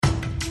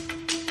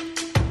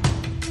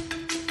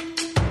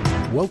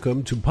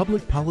Welcome to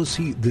Public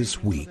Policy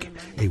This Week,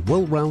 a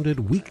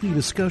well-rounded weekly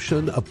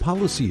discussion of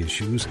policy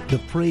issues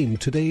that frame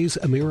today's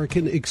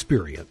American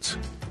experience.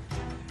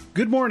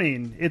 Good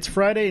morning. It's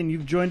Friday, and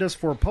you've joined us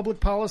for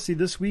Public Policy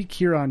This Week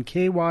here on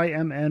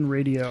KYMN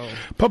Radio.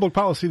 Public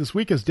Policy This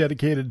Week is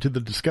dedicated to the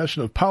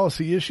discussion of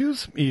policy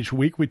issues. Each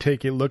week, we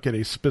take a look at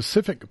a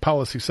specific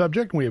policy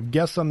subject, and we have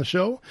guests on the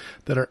show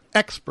that are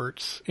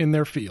experts in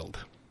their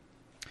field.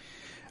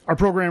 Our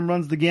program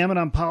runs the gamut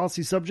on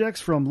policy subjects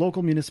from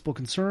local municipal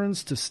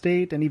concerns to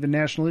state and even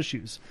national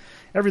issues.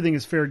 Everything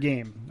is fair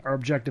game. Our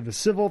objective is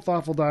civil,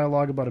 thoughtful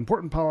dialogue about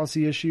important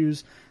policy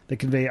issues that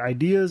convey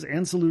ideas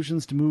and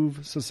solutions to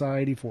move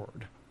society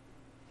forward.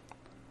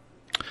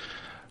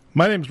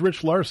 My name is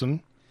Rich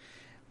Larson.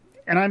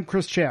 And I'm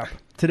Chris Chapp.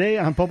 Today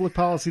on Public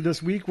Policy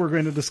This Week, we're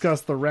going to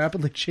discuss the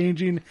rapidly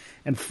changing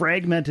and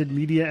fragmented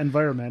media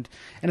environment,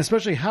 and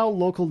especially how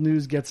local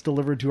news gets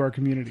delivered to our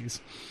communities.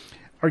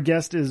 Our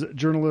guest is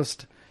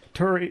journalist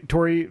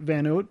Torey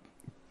Van Oot.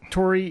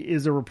 Torey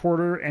is a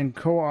reporter and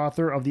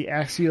co-author of the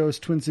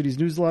Axios-Twin Cities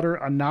newsletter,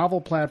 a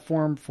novel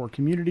platform for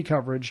community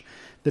coverage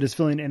that is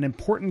filling an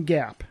important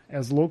gap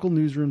as local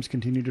newsrooms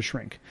continue to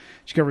shrink.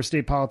 She covers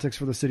state politics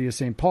for the city of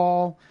St.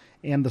 Paul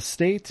and the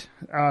state.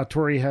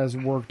 Torey has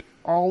worked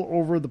all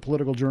over the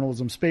political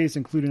journalism space,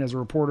 including as a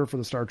reporter for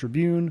the Star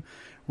Tribune,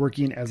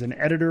 working as an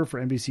editor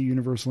for NBC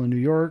Universal in New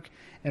York,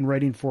 and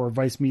writing for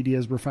Vice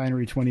Media's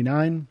Refinery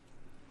 29.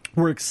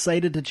 We're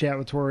excited to chat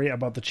with Torey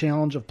about the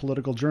challenge of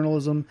political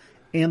journalism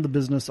and the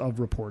business of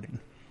reporting.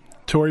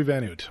 Torey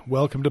Van Oot,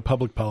 welcome to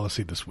Public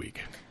Policy This Week.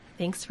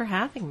 Thanks for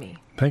having me.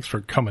 Thanks for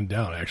coming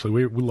down,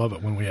 actually. We love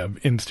it when we have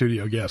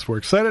in-studio guests. We're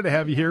excited to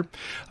have you here.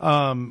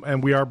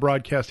 And we are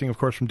broadcasting, of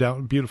course,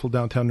 from beautiful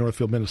downtown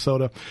Northfield,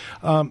 Minnesota.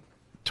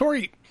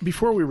 Torey,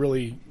 before we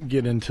really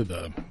get into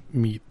the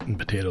meat and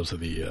potatoes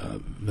of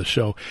the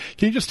show,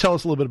 can you just tell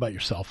us a little bit about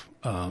yourself?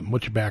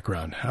 What's your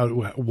background?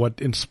 What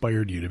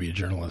inspired you to be a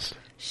journalist?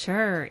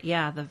 Sure.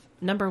 Yeah. The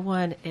number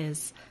one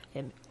is,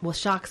 it will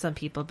shock some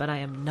people, but I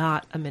am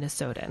not a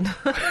Minnesotan.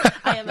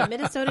 I am a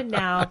Minnesotan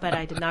now, but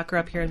I did not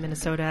grow up here in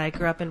Minnesota. I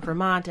grew up in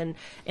Vermont, and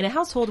in a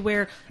household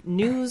where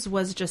news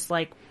was just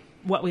like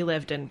what we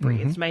lived and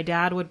breathed. Mm-hmm. My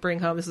dad would bring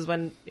home, this is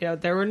when,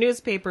 there were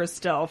newspapers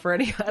still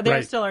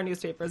there still are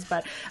newspapers,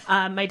 but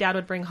my dad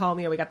would bring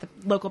home, we got the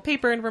local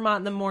paper in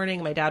Vermont in the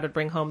morning. My dad would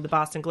bring home the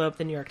Boston Globe,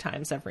 the New York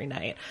Times every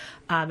night,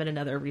 and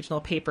another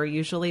regional paper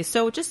usually.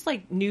 So just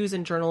like news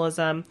and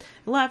journalism,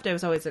 I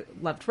was always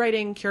loved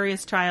writing,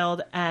 curious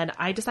child, and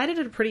I decided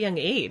at a pretty young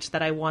age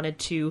that I wanted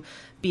to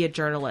be a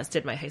journalist,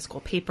 did my high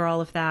school paper,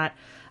 all of that.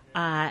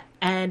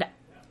 And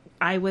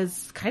I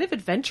was kind of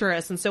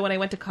adventurous. And so when I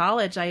went to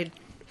college, I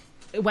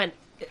went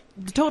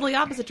the totally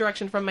opposite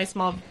direction from my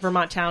small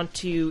Vermont town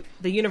to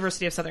the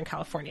University of Southern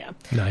California.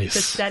 Nice.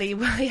 To study.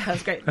 Yeah, it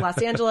was great. Los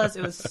Angeles.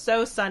 It was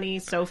so sunny,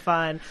 so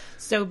fun,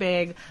 so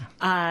big.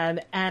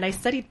 And I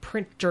studied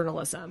print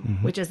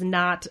journalism, which is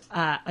not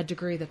a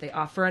degree that they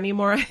offer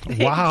anymore, I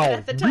think. Wow.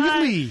 At the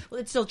time. Really?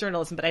 Well, it's still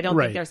journalism, but I don't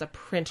think there's a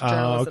print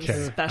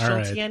journalism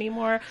specialty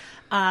anymore.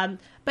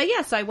 But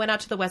yeah, so I went out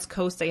to the West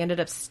Coast. I ended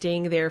up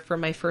staying there for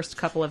my first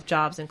couple of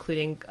jobs,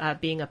 including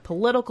being a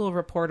political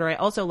reporter. I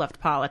also loved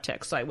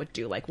politics, so I would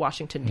do like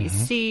Washington,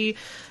 D.C.,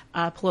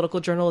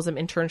 political journalism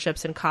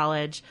internships in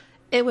college.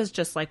 It was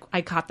just like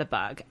I caught the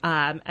bug.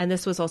 And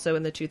this was also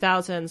in the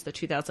 2000s. The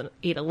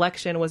 2008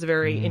 election was a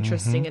very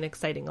interesting and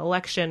exciting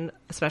election,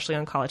 especially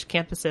on college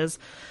campuses.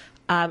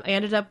 I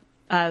ended up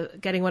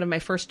getting one of my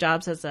first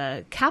jobs as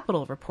a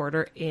Capitol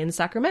reporter in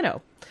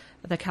Sacramento,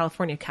 the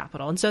California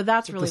Capitol. And so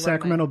that's really the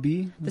Sacramento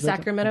Bee? The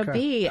Sacramento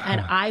Bee.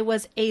 And I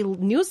was a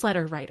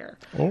newsletter writer.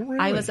 Oh, really?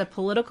 I was a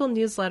political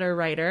newsletter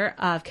writer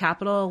of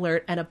Capitol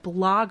Alert and a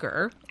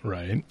blogger.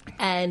 Right.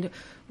 And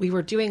we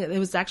were doing, it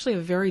was actually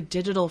a very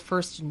digital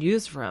first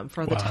newsroom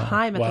for the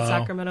time at the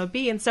Sacramento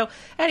Bee. And so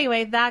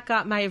anyway,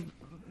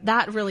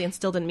 that really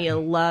instilled in me a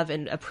love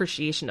and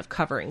appreciation of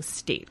covering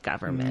state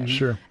government.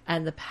 Sure.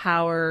 And the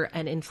power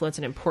and influence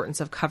and importance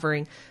of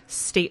covering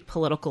state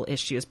political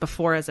issues.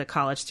 Before, as a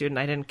college student,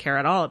 I didn't care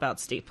at all about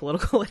state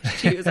political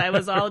issues. I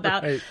was all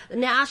about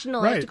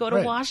national. I have to go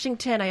to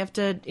Washington. I have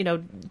to,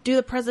 do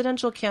the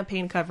presidential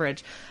campaign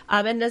coverage.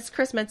 And as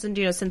Chris mentioned,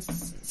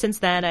 since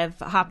then, I've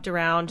hopped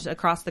around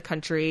across the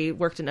country,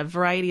 worked in a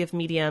variety of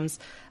mediums.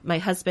 My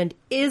husband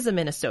is a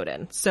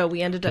Minnesotan, so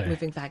we ended up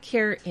moving back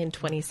here in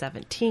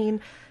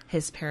 2017.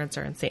 His parents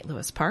are in St.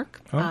 Louis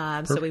Park,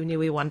 so we knew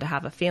we wanted to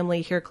have a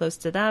family here close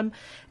to them.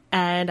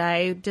 And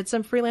I did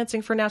some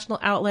freelancing for national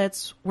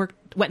outlets,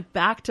 went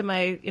back to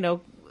my,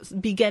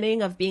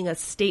 beginning of being a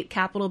state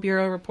Capitol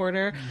Bureau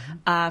reporter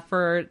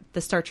for the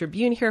Star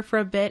Tribune here for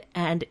a bit.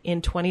 And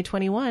in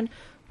 2021,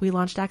 we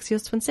launched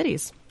Axios-Twin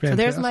Cities. Fantastic. So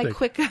there's my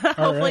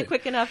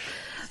quick enough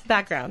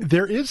background.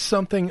 There is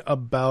something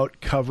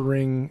about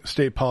covering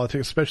state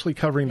politics, especially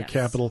covering the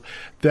Capitol,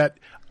 that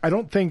I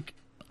don't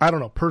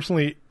know,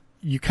 personally,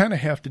 you kind of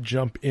have to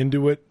jump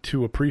into it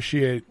to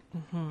appreciate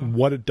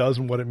what it does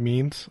and what it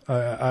means.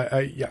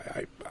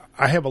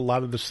 I have a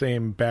lot of the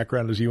same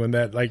background as you in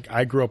that, like,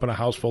 I grew up in a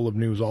house full of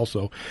news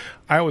also.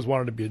 I always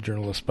wanted to be a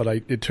journalist, but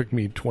it took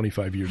me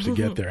 25 years to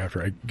get there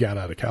after I got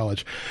out of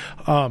college.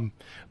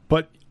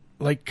 But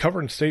like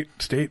covering state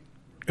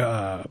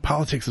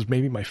politics is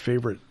maybe my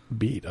favorite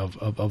beat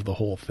of the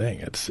whole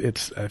thing.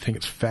 I think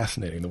it's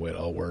fascinating the way it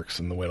all works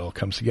and the way it all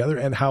comes together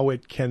and how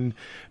it can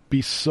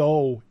be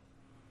so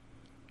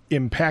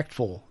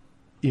impactful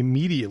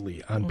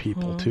immediately on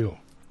people too.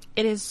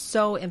 It is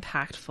so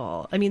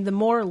impactful. I mean, the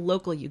more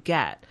local you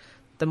get,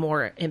 the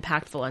more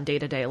impactful on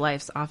day-to-day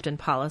life often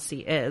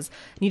policy is.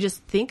 And you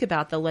just think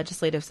about the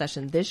legislative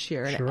session this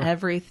year and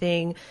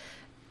everything,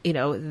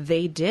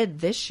 they did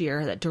this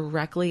year that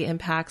directly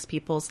impacts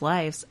people's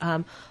lives.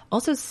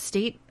 Also,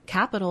 state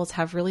capitals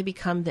have really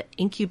become the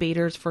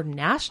incubators for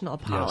national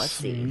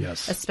policy,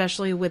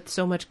 especially with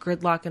so much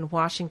gridlock in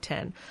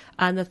Washington.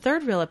 And the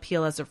third real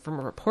appeal, from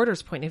a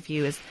reporter's point of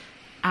view, is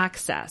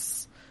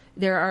access.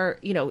 There are,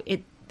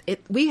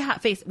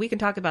 we can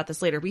talk about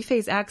this later. We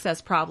face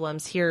access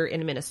problems here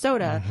in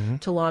Minnesota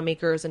to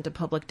lawmakers and to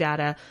public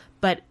data,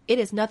 but it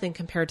is nothing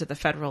compared to the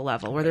federal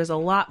level where there's a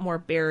lot more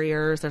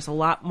barriers. There's a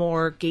lot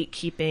more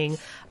gatekeeping.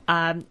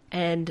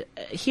 And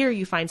here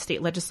you find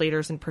state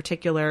legislators in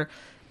particular.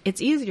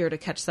 It's easier to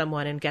catch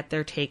someone and get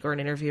their take or an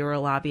interview or a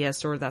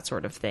lobbyist or that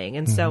sort of thing.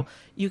 And so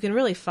you can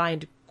really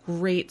find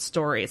great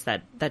stories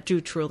that do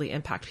truly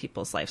impact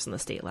people's lives on the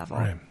state level.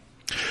 Right.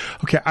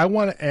 Okay, I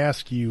want to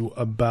ask you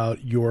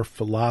about your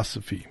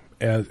philosophy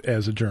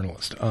as a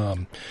journalist.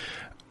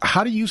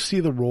 How do you see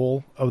the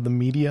role of the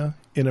media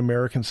in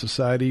American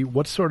society?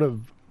 What sort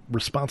of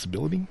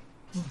responsibility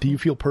do you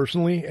feel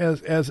personally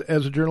as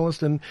a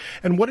journalist? And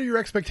what are your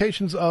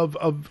expectations of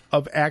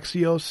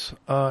Axios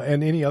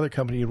and any other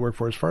company you'd work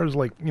for as far as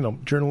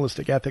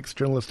journalistic ethics,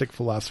 journalistic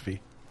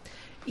philosophy?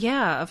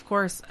 Yeah, of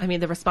course. I mean,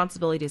 the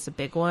responsibility is a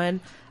big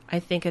one. I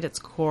think at its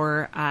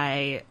core,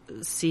 I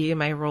see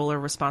my role or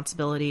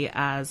responsibility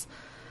as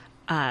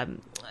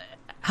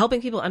helping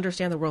people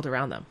understand the world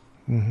around them.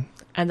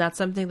 And that's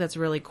something that's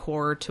really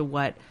core to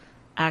what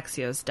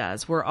Axios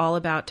does. We're all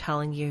about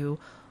telling you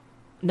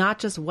not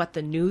just what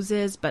the news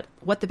is, but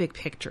what the big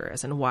picture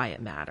is and why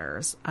it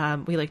matters.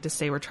 We like to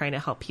say we're trying to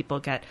help people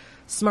get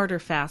smarter,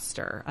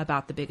 faster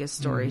about the biggest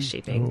stories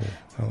shaping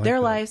their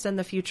lives and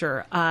the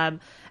future.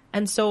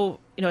 And so,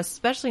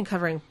 especially in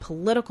covering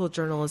political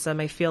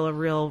journalism, I feel a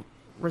real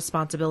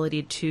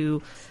responsibility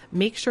to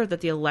make sure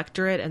that the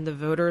electorate and the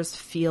voters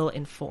feel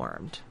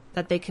informed,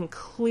 that they can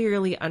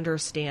clearly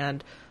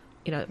understand,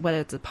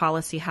 whether it's a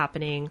policy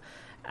happening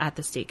at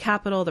the state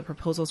capitol, the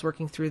proposals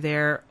working through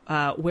there,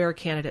 where a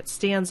candidate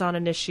stands on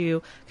an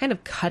issue, kind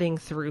of cutting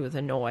through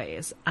the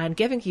noise and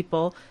giving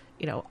people,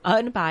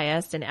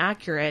 unbiased and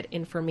accurate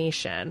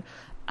information.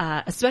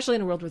 Especially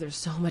in a world where there's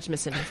so much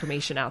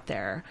misinformation out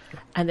there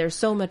and there's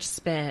so much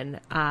spin,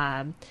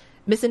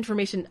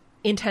 misinformation,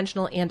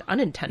 intentional and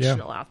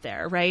unintentional out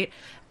there, right?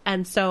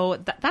 And so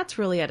that's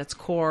really at its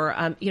core.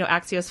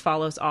 Axios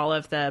follows all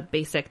of the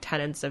basic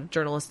tenets of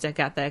journalistic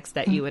ethics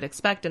that you would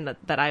expect and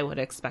that I would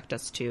expect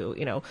us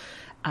to,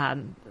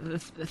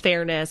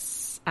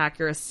 fairness,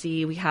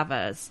 accuracy. We have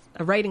a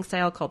writing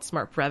style called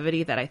Smart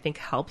Brevity that I think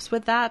helps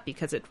with that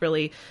because it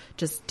really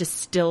just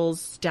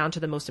distills down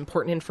to the most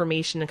important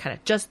information and kind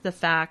of just the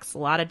facts, a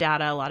lot of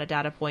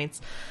data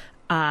points.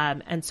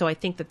 And so I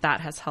think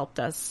that has helped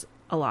us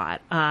a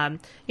lot.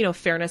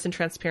 Fairness and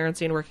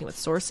transparency and working with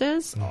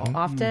sources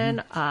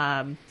often.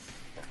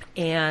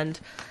 And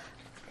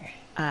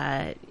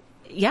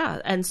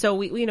so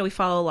we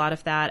follow a lot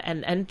of that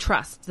and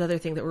trust. The other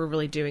thing that we're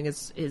really doing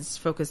is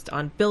focused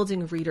on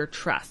building reader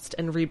trust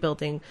and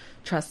rebuilding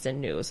trust in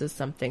news is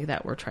something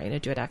that we're trying to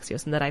do at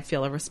Axios and that I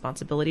feel a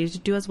responsibility to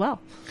do as well.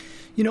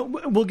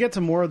 We'll get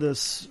to more of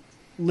this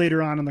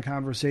later on in the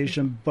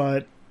conversation,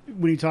 but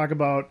when you talk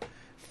about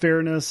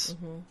fairness,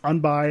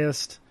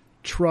 unbiased,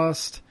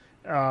 trust,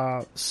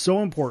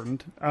 so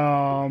important.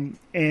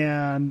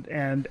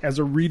 And as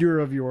a reader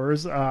of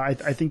yours, I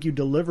think you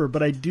deliver,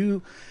 but I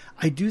do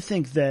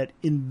think that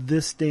in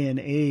this day and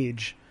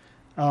age,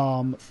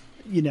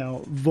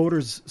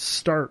 voters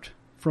start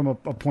from a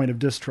point of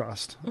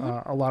distrust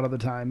a lot of the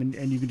time,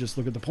 and you can just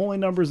look at the polling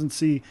numbers and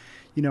see,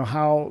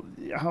 how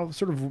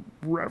sort of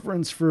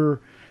reverence for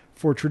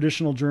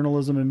traditional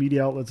journalism and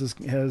media outlets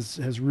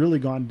has really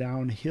gone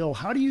downhill.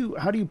 How do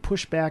you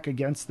push back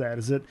against that?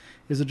 Is it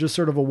just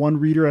sort of a one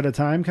reader at a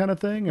time kind of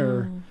thing,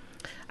 or?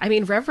 I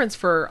mean, reverence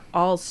for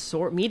all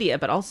media,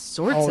 but all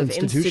sorts of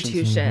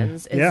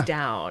institutions is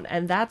down.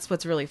 And that's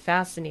what's really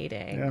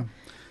fascinating.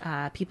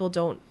 Yeah. People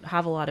don't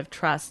have a lot of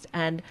trust.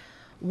 And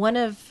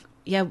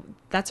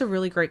that's a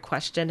really great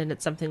question. And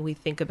it's something we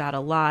think about a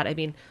lot. I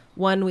mean,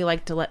 one, we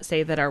like to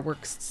say that our work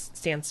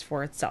stands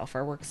for itself.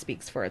 Our work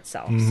speaks for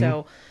itself.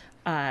 So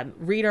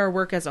read our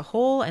work as a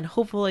whole, and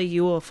hopefully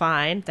you will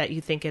find that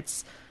you think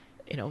it's,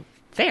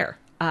 fair.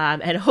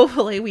 And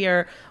hopefully we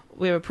have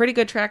a pretty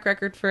good track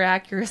record for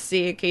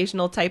accuracy,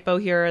 occasional typo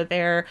here or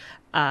there,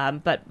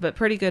 but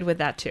pretty good with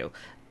that too.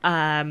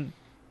 And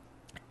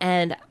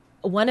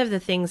one of the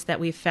things that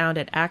we've found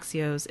at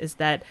Axios is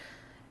that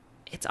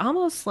it's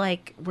almost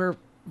like we're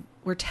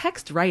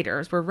text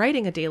writers. We're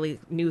writing a daily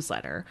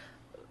newsletter,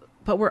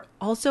 but we're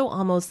also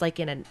almost like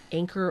in an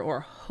anchor or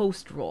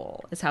host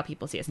role is how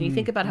people see us. And you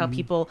think about how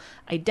people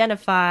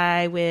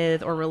identify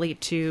with or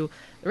relate to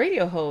the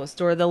radio host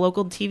or the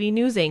local TV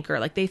news anchor.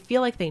 Like they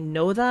feel like they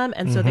know them,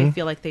 and so they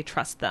feel like they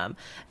trust them.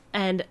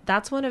 And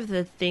that's one of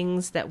the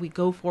things that we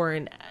go for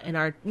in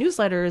our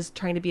newsletters,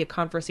 trying to be a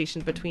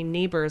conversation between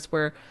neighbors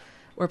where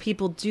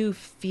people do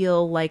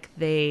feel like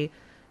they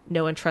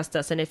know and trust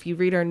us. And if you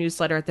read our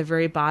newsletter at the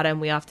very bottom,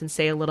 we often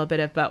say a little bit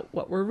about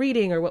what we're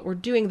reading or what we're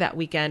doing that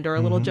weekend, or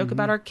a little joke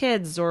about our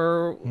kids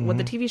or what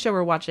the TV show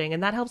we're watching.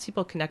 And that helps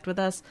people connect with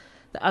us.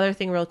 The other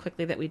thing real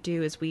quickly that we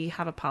do is we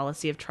have a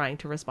policy of trying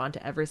to respond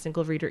to every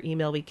single reader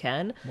email we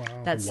can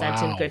that's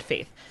sent in good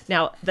faith.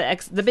 Now,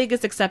 the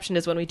biggest exception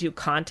is when we do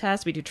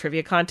contests. We do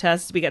trivia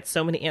contests. We get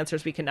so many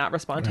answers we cannot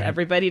respond to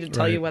everybody to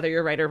tell you whether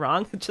you're right or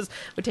wrong. It just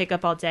would take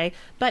up all day.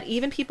 But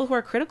even people who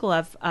are critical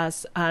of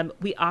us,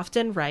 we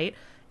often write.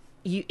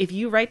 If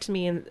you write to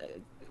me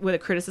with a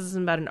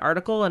criticism about an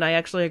article and I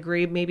actually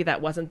agree maybe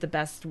that wasn't the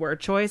best word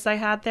choice I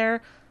had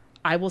there,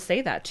 I will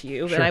say that to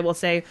you. Sure. And I will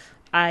say,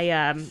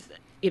 I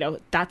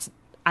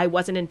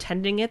wasn't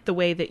intending it the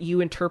way that you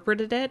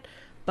interpreted it,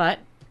 but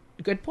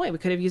good point. We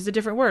could have used a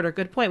different word, or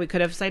good point. We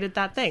could have cited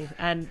that thing.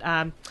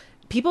 And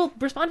people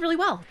respond really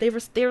well.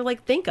 They're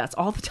like, thank us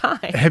all the time.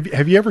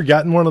 Have you ever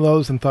gotten one of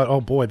those and thought,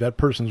 oh boy, that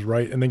person's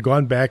right, and then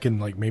gone back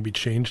and like maybe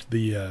changed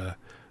the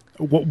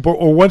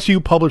or once you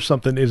publish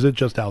something, is it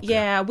just out there?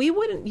 Yeah, we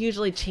wouldn't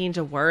usually change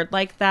a word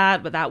like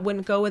that, but that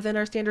wouldn't go within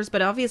our standards.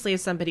 But obviously,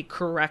 if somebody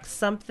corrects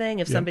something,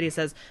 if somebody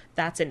says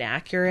that's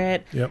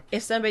inaccurate,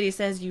 if somebody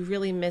says you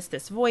really missed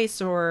this voice,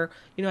 or,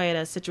 I had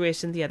a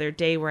situation the other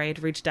day where I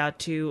had reached out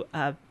to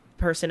a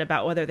person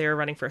about whether they were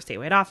running for a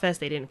statewide office.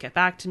 They didn't get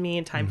back to me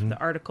in time for the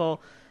article.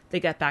 They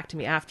got back to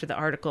me after the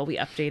article. We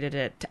updated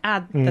it to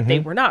add that they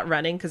were not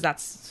running, because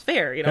that's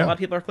fair. A lot of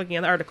people are clicking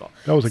on the article.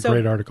 That was a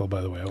great article,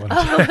 by the way.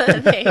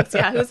 Thanks.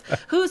 Yeah,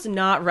 who's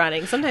not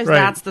running? Sometimes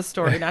that's the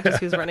story, not just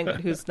who's running, but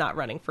who's not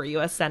running for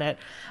U.S. Senate.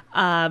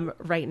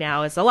 Right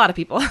now is a lot of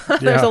people.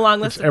 There's a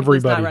long list of people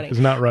who's not running. Is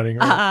not running.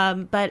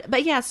 Right.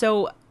 But yeah,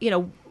 so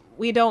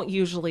we don't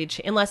usually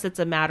unless it's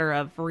a matter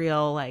of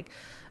real, like,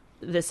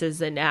 this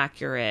is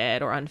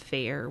inaccurate or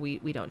unfair.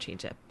 We don't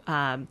change it.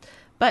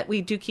 But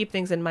we do keep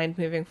things in mind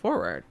moving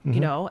forward,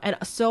 and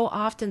so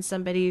often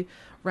somebody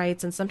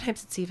writes, and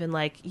sometimes it's even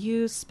like,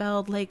 you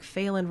spelled Lake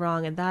Phelan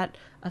wrong, and that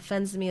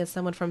offends me as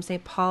someone from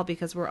St. Paul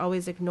because we're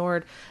always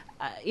ignored.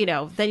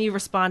 Then you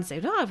respond and say,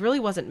 no, I really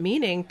wasn't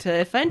meaning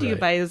to offend you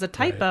by it was a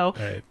typo.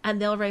 Right.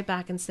 And they'll write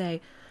back and say,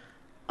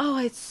 oh,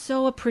 I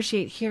so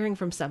appreciate hearing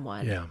from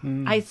someone. Yeah.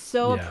 I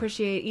so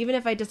appreciate, even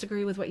if I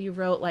disagree with what you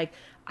wrote, like,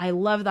 I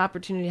love the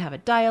opportunity to have a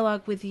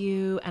dialogue with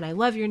you, and I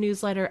love your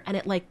newsletter, and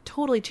it like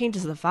totally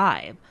changes the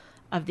vibe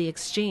of the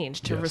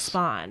exchange to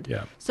respond.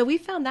 Yeah. So we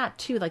found that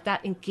too, like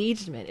that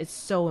engagement is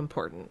so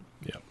important.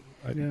 Yeah.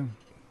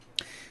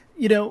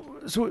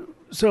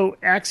 So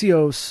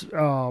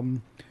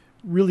Axios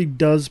really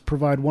does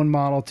provide one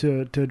model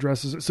to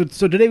address this.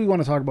 So today we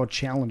want to talk about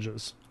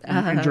challenges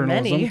in journalism.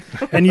 Many.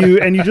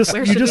 and you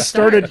just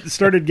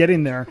started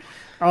getting there.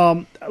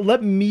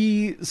 Let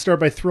me start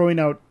by throwing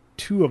out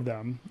two of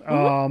them,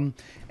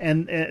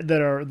 and that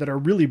are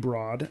really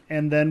broad,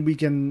 and then we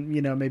can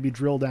maybe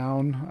drill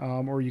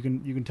down, or you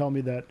can tell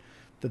me that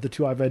the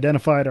two I've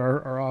identified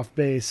are off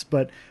base.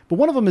 But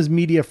one of them is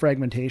media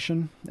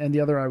fragmentation, and the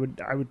other I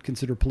would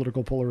consider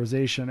political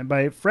polarization. And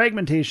by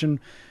fragmentation,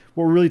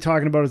 what we're really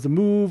talking about is the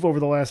move over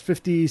the last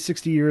 50,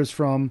 60 years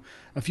from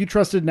a few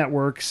trusted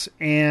networks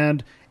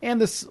and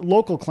this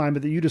local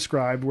climate that you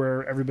described,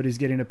 where everybody's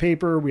getting a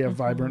paper, we have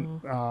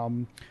vibrant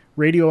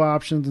radio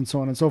options and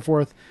so on and so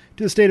forth,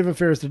 to the state of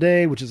affairs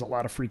today, which is a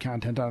lot of free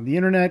content on the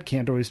internet,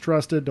 can't always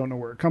trust it, don't know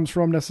where it comes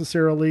from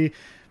necessarily.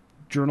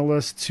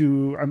 Journalists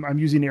who, I'm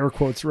using air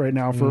quotes right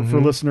now for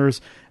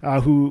listeners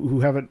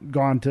who haven't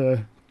gone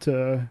to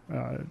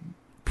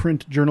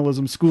print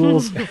journalism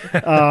schools,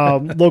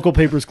 local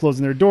papers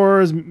closing their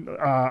doors,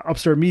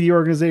 upstart media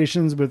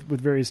organizations with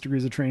various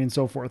degrees of training and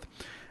so forth.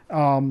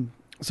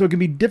 So it can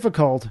be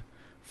difficult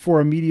for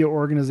a media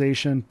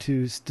organization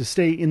to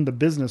stay in the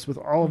business with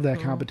all of that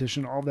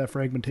competition, all of that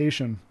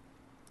fragmentation.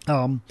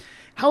 How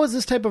has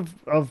this type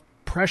of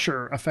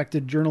pressure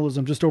affected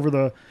journalism just over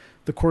the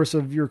course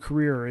of your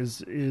career?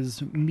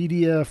 Is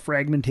media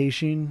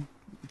fragmentation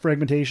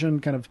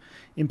kind of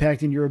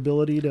impacting your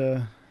ability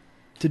to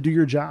do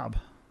your job?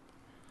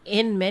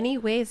 In many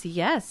ways,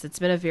 yes. It's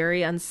been a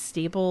very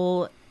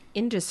unstable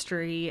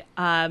industry.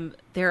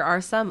 There are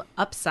some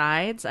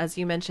upsides. As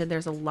you mentioned,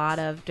 there's a lot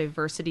of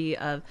diversity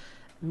of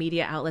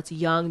media outlets,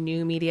 young,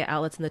 new media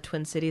outlets in the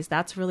Twin Cities.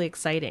 That's really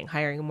exciting.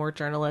 Hiring more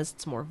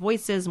journalists, more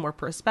voices, more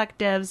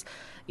perspectives.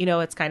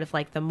 It's kind of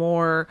like the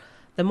more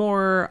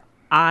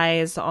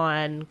eyes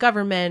on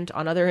government,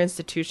 on other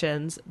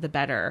institutions, the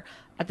better.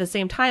 At the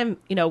same time,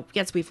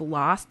 yes, we've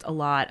lost a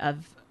lot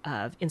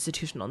of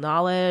institutional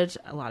knowledge,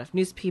 a lot of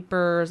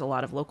newspapers, a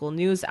lot of local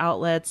news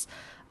outlets.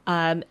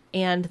 And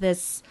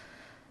this,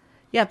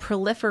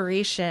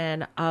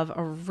 proliferation of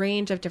a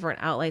range of different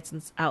outlets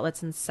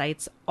and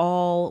sites,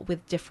 all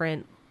with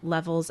different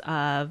levels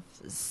of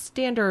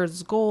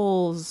standards,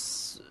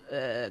 goals,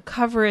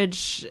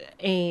 coverage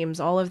aims,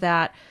 all of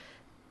that.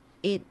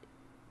 It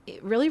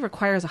really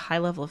requires a high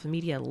level of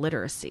media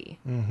literacy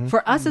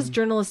for us as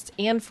journalists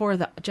and for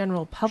the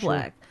general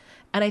public. Sure.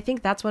 And I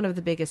think that's one of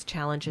the biggest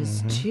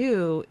challenges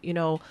too,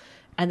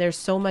 and there's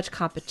so much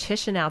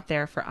competition out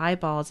there for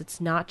eyeballs.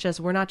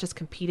 We're not just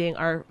competing.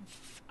 Our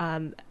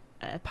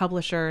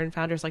publisher and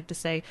founders like to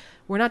say,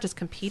 we're not just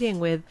competing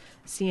with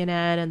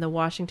CNN and the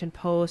Washington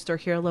Post or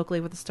here locally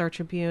with the Star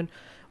Tribune.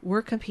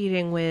 We're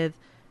competing with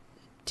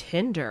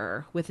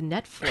Tinder, with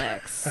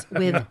Netflix,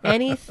 with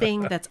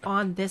anything that's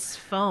on this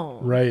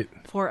phone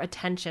for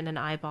attention and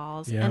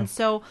eyeballs. Yeah. And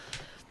so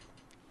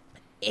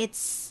it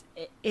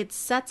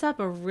sets up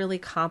a really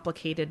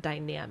complicated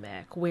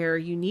dynamic where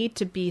you need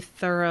to be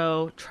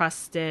thorough,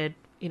 trusted,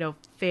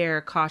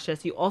 fair,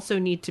 cautious. You also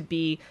need to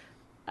be,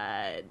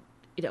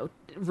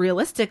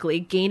 realistically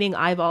gaining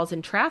eyeballs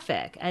in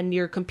traffic, and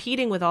you're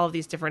competing with all of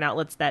these different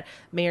outlets that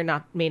may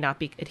not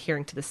be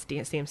adhering to the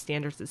same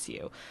standards as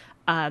you.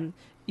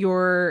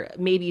 You're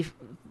maybe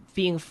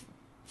being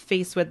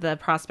faced with the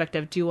prospect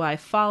of, do I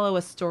follow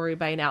a story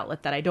by an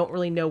outlet that I don't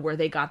really know where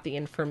they got the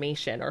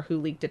information or who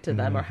leaked it to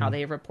them or how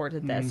they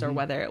reported this or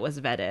whether it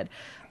was vetted.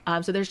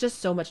 So there's just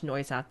so much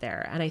noise out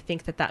there. And I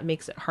think that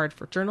makes it hard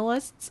for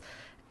journalists.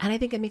 And I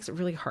think it makes it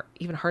really hard,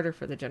 even harder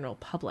for the general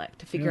public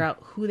to figure out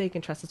who they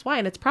can trust as why.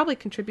 And it's probably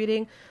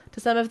contributing to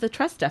some of the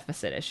trust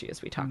deficit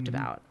issues we talked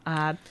about.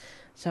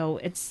 So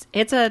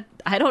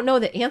I don't know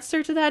the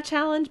answer to that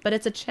challenge, but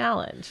it's a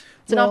challenge.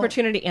 It's an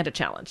opportunity and a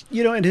challenge.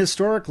 And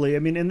historically,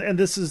 and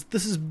this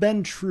has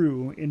been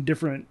true in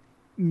different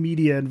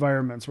media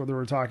environments, whether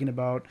we're talking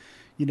about,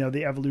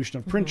 the evolution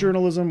of print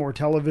journalism or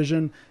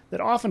television, that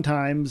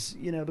oftentimes,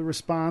 the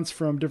response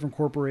from different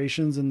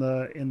corporations in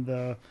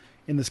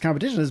this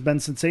competition has been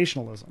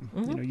sensationalism,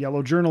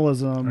 yellow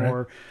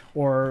journalism,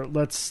 or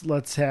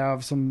let's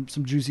have some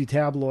juicy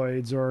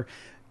tabloids, or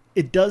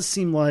it does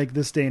seem like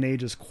this day and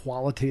age is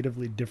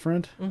qualitatively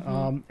different.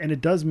 And it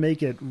does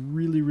make it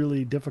really,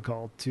 really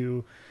difficult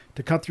to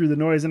cut through the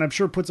noise. And I'm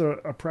sure it puts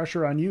a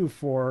pressure on you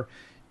for,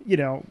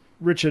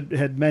 Rich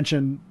had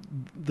mentioned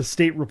the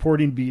state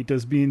reporting beat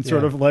as being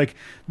sort of like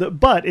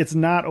but it's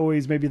not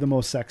always maybe the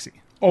most sexy.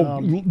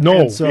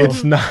 No,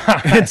 it's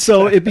not. And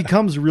so it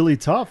becomes really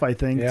tough, I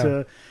think,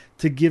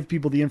 to give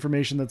people the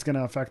information that's going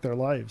to affect their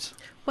lives.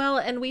 Well,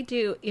 and we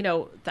do,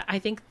 I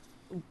think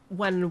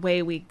one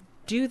way we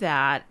do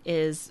that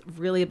is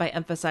really by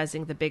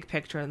emphasizing the big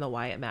picture and the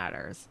why it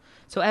matters.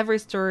 So every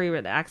story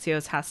with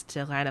Axios has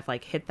to kind of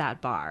hit that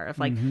bar of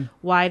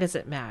why does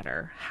it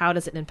matter? How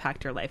does it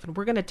impact your life? And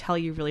we're going to tell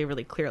you really,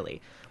 really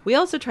clearly. We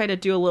also try to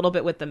do a little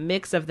bit with the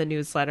mix of the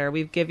newsletter.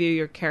 We give you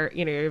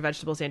your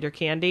vegetables and your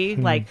candy.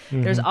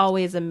 There's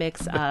always a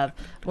mix of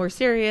more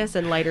serious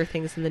and lighter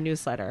things in the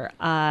newsletter.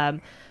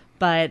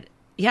 But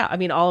yeah,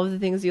 all of the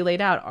things you laid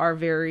out are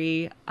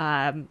very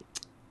are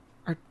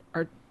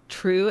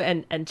true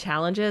and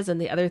challenges.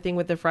 And the other thing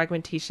with the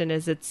fragmentation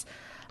is it's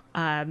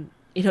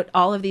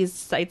all of these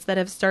sites that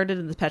have started,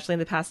 especially in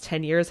the past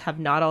 10 years, have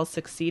not all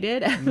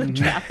succeeded at the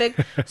traffic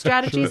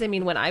strategies.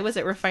 Sure. When I was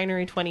at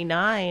Refinery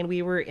 29,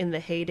 we were in the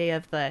heyday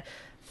of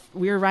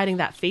we were riding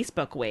that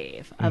Facebook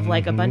wave of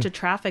a bunch of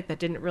traffic that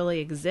didn't really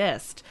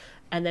exist.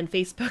 And then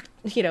Facebook,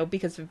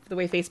 because of the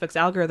way Facebook's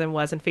algorithm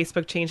was, and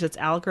Facebook changed its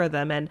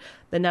algorithm and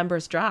the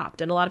numbers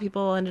dropped. And a lot of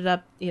people ended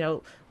up,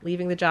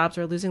 leaving the jobs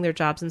or losing their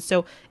jobs. And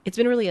so it's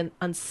been really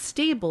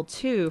unstable,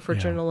 too, for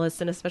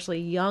journalists, and especially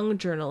young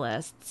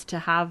journalists, to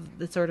have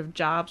the sort of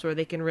jobs where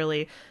they can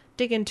really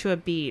dig into a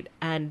beat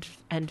and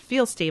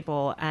feel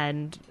stable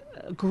and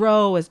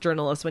grow as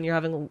journalists when you're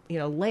having,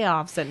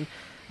 layoffs and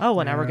now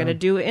we're going to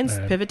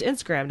pivot to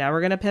Instagram. Now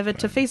we're going to pivot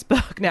to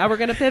Facebook. Now we're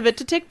going to pivot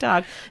to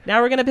TikTok.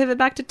 Now we're going to pivot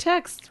back to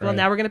text. Well,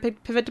 now we're going to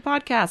pivot to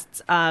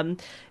podcasts.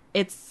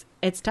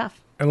 It's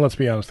tough. And let's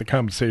be honest, the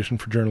compensation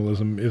for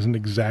journalism isn't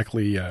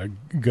exactly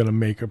going to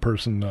make a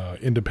person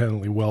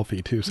independently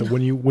wealthy, too. So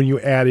when you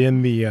add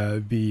in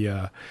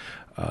the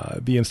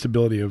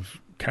instability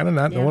of kind of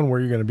not knowing where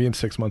you're going to be in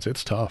 6 months,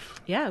 it's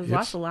tough. Yeah, we've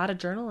lost a lot of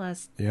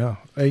journalists. Yeah,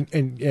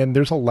 and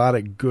there's a lot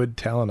of good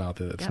talent out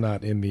there that's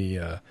not in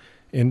the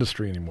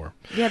industry anymore.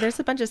 Yeah, there's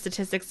a bunch of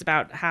statistics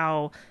about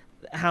how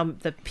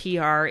the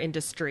PR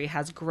industry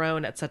has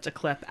grown at such a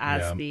clip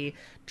as the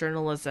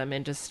journalism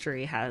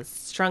industry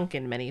has shrunk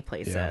in many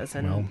places.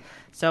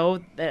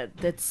 So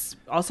that's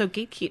also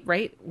gatekeep,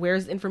 right?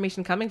 Where's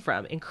information coming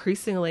from?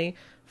 Increasingly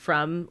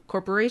from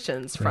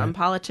corporations, from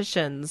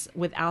politicians,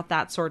 without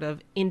that sort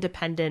of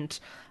independent,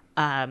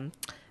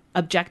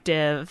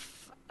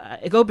 objective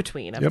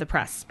go-between of the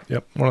press.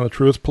 Yep. One of the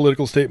truest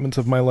political statements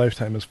of my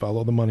lifetime is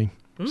follow the money.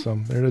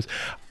 So there it is.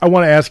 I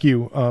want to ask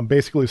you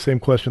basically the same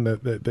question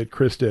that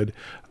Chris did,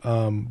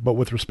 but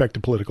with respect to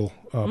political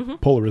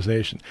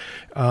polarization.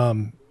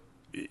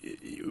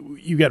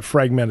 You get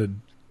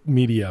fragmented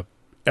media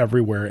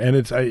everywhere, and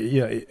it's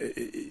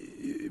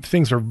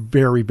things are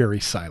very, very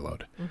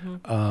siloed.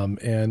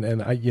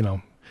 And I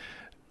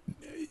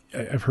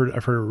I've heard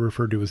it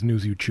referred to as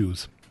news you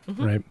choose,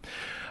 right?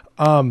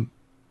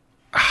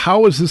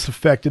 How has this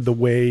affected the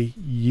way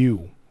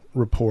you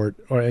report,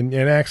 and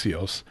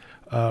Axios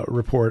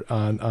report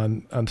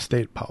on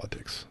state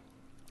politics?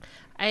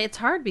 It's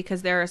hard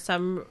because there are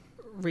some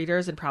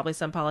readers and probably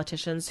some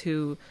politicians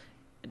who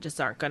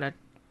just aren't going to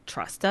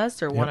trust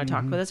us or want to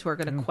talk with us, who are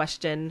going to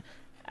question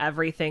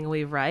everything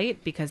we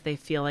write because they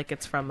feel like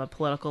it's from a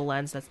political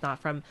lens that's not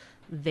from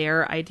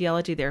their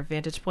ideology, their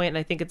vantage point. And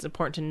I think it's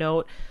important to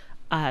note,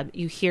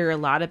 you hear a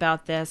lot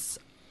about this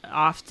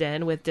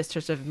often with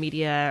distortive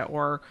media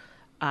or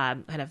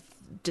kind of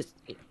just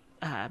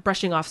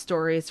brushing off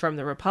stories from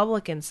the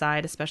Republican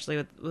side, especially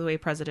with the way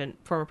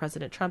former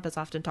President Trump has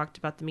often talked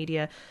about the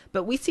media.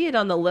 But we see it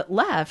on the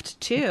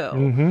left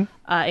too,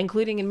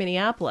 including in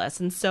Minneapolis.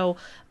 And so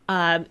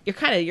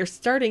you're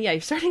starting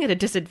at a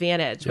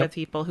disadvantage with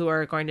people who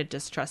are going to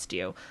distrust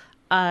you.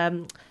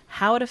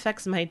 How it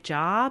affects my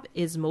job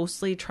is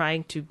mostly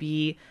trying to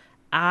be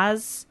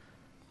as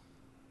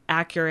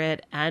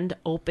accurate and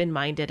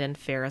open-minded and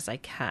fair as I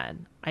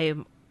can. I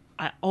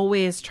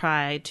always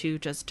try to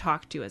just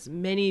talk to as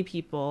many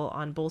people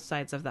on both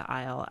sides of the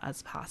aisle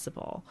as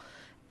possible.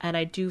 And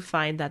I do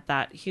find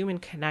that human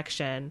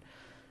connection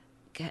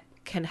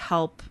can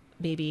help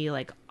maybe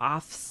like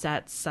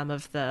offset some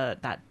of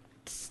that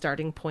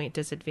starting point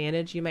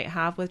disadvantage you might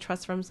have with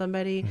trust from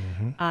somebody.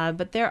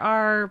 But there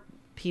are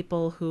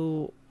people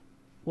who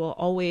will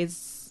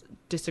always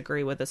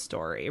disagree with a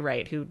story,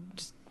 right? Who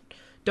just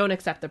don't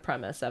accept the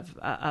premise of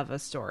a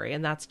story.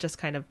 And that's just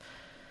kind of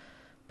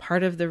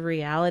part of the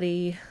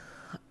reality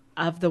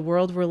of the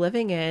world we're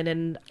living in.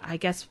 And I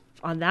guess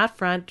on that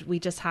front, we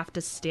just have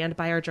to stand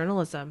by our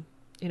journalism,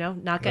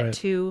 not get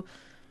too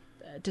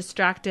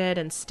distracted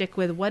and stick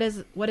with what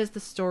is the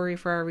story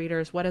for our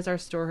readers? What is our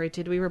story?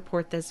 Did we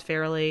report this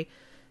fairly?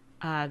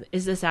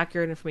 Is this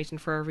accurate information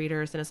for our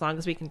readers? And as long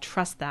as we can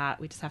trust that,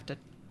 we just have to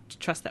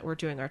trust that we're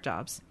doing our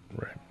jobs.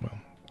 Right. Well,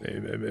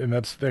 and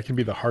that can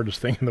be the hardest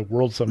thing in the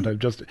world sometimes.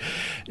 Just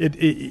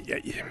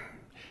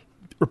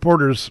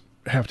reporters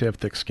have to have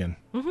thick skin.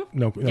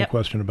 No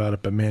question about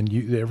it. But man,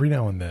 every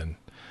now and then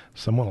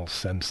someone will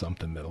send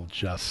something that'll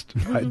just,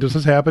 does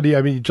this happen to you?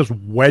 I mean, it just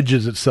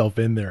wedges itself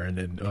in there and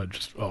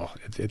it's tough.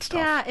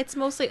 Yeah, it's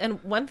mostly,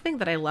 and one thing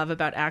that I love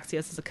about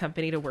Axios as a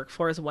company to work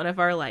for is one of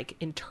our like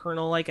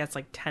internal, I guess,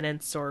 like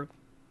tenets or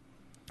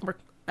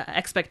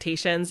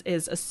expectations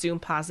is assume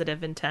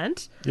positive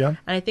intent. Yeah.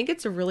 And I think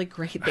it's a really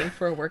great thing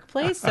for a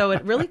workplace. So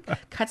it really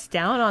cuts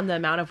down on the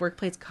amount of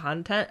workplace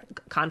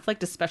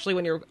conflict, especially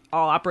when you're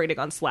all operating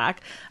on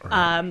Slack,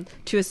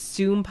 to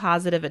assume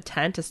positive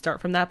intent, to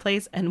start from that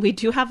place. And we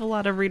do have a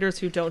lot of readers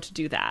who don't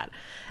do that.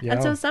 Yeah.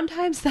 And so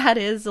sometimes that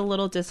is a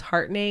little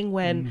disheartening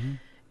when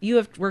you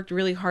have worked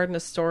really hard in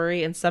a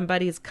story and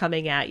somebody is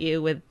coming at you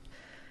with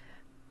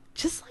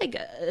just like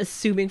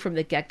assuming from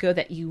the get-go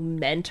that you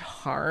meant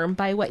harm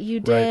by what you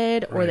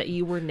did, or that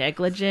you were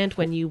negligent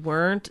when you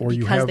weren't, or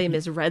because they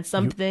misread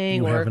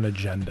something, you have an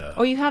agenda.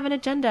 Or you have an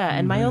agenda,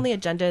 and my only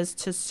agenda is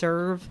to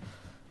serve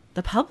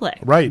the public.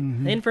 Right.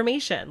 The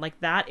information. Like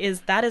that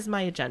is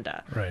my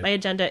agenda. Right. My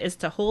agenda is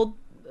to hold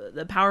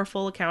the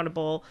powerful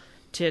accountable,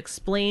 to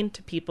explain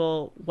to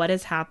people what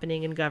is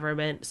happening in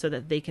government so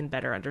that they can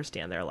better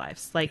understand their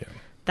lives. Like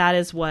that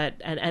is what,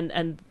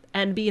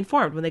 and be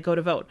informed when they go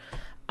to vote.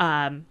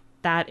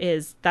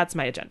 That's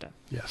my agenda.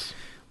 Yes.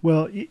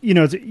 Well,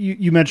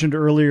 you mentioned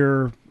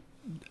earlier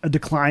a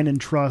decline in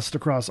trust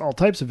across all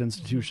types of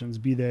institutions,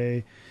 be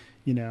they,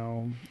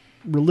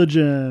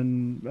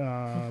 religion,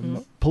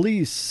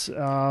 police,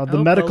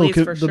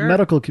 the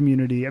medical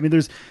community. I mean,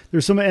 there's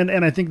some,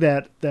 and I think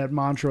that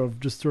mantra of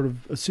just sort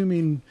of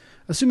assuming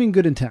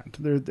good intent.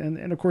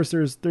 And of course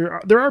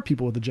there are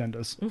people with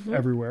agendas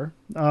everywhere,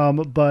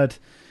 but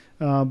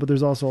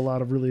there's also a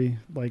lot of really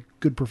like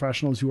good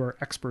professionals who are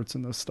experts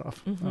in this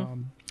stuff.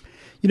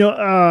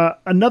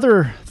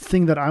 Another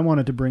thing that I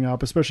wanted to bring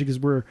up, especially because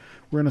we're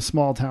in a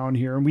small town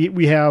here, and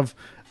we have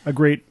a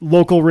great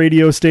local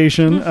radio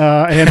station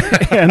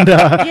and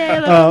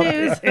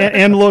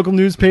local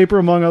newspaper,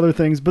 among other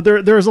things. But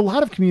there's a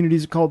lot of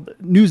communities called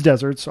news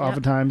deserts,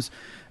 oftentimes,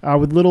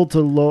 with little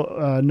to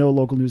no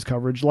local news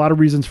coverage. A lot of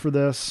reasons for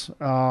this.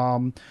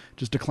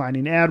 Just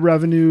declining ad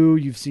revenue.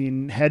 You've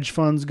seen hedge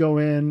funds go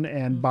in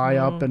and buy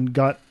up and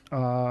gut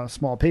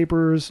small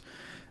papers.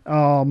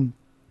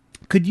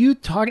 Could you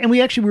talk? And we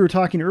were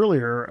talking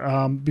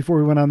earlier before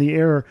we went on the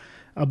air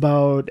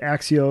about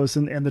Axios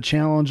and the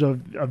challenge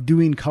of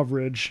doing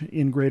coverage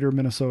in greater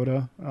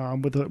Minnesota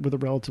with a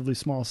relatively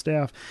small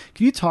staff.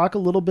 Can you talk a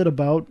little bit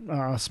about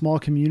small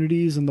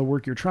communities and the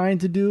work you're trying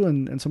to do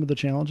and some of the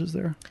challenges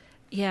there?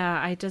 Yeah,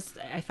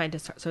 I find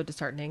it so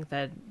disheartening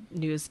that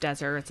news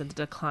deserts and the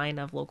decline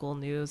of local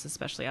news,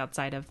 especially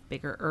outside of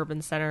bigger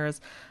urban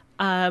centers.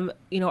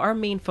 Our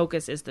main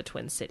focus is the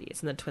Twin Cities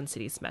and the Twin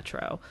Cities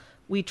metro.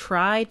 We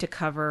try to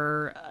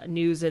cover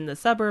news in the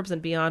suburbs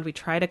and beyond. We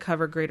try to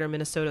cover greater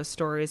Minnesota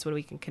stories when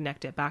we can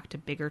connect it back to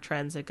bigger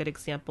trends. A good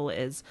example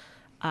is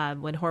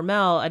when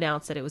Hormel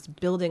announced that it was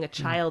building a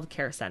child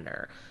care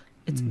center.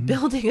 It's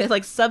building,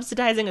 like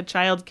subsidizing a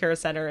child care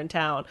center in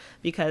town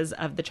because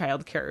of the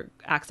child care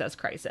access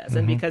crisis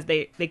and because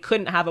they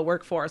couldn't have a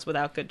workforce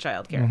without good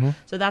child care.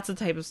 So that's the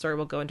type of story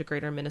we'll go into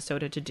Greater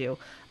Minnesota to do.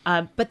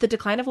 But the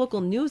decline of local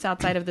news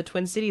outside of the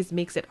Twin Cities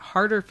makes it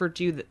harder to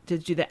do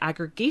the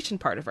aggregation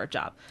part of our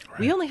job. Right.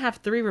 We only have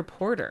 3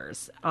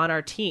 reporters on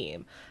our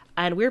team,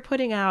 and we're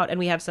putting out, and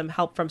we have some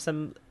help from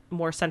some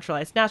more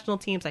centralized national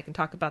teams. I can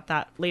talk about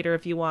that later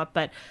if you want,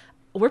 but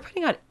we're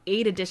putting out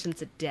 8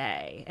 editions a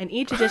day, and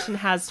each edition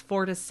has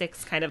 4 to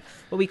 6 kind of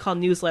what we call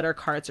newsletter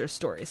cards or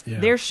stories. Yeah.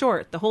 They're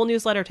short. The whole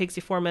newsletter takes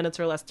you 4 minutes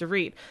or less to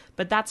read,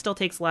 but that still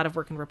takes a lot of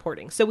work in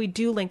reporting. So we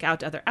do link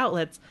out to other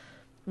outlets.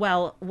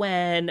 Well,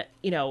 when,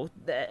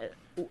 the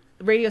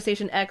radio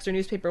station X or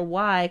newspaper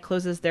Y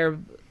closes their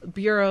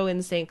bureau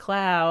in St.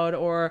 Cloud,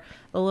 or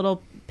the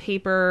little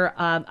paper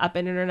up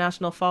in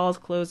International Falls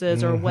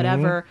closes or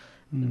whatever,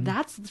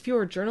 that's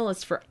fewer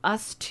journalists for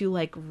us to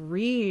like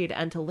read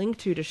and to link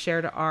to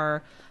share to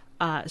our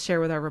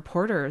share with our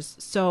reporters.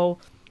 So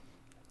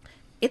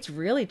it's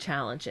really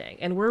challenging,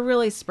 and we're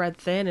really spread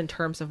thin in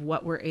terms of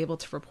what we're able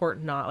to report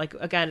and not. Like,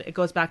 again, it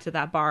goes back to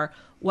that bar.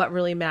 What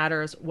really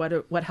matters?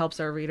 What helps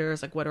our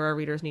readers? Like, what do our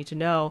readers need to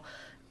know?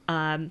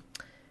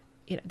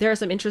 There are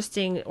some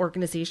interesting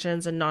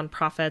organizations and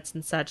nonprofits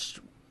and such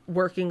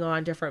working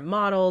on different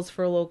models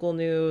for local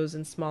news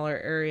in smaller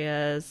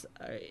areas,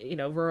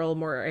 rural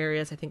more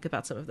areas. I think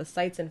about some of the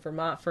sites in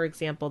Vermont, for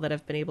example, that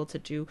have been able to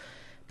do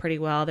pretty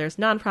well. There's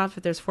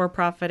nonprofit, there's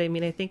for-profit. I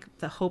mean, I think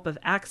the hope of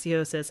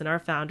Axios and our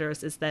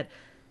founders is that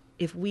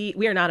if we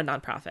are not a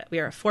nonprofit, we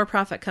are a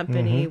for-profit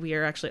company. We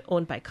are actually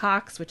owned by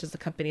Cox, which is a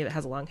company that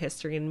has a long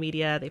history in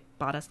media. They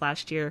bought us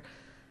last year.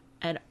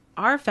 And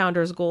our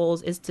founders'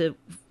 goals is to,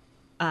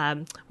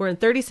 we're in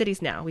 30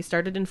 cities now. We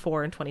started in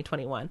 4 in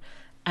 2021.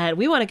 And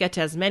we want to get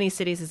to as many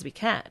cities as we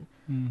can.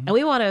 And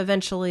we want to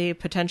eventually,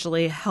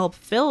 potentially help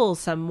fill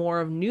some more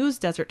of news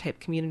desert type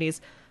communities.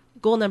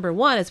 Goal number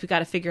 1 is we got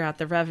to figure out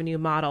the revenue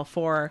model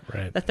for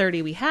the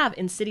 30 we have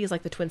in cities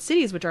like the Twin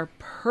Cities, which are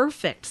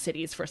perfect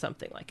cities for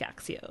something like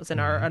Axios and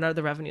our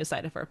the revenue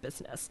side of our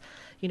business.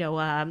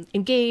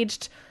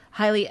 Engaged,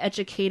 highly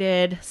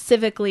educated,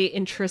 civically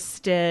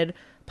interested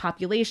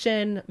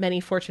population,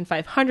 many Fortune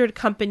 500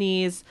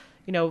 companies,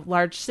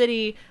 large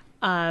city.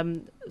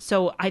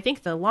 So I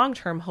think the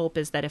long-term hope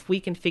is that if we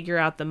can figure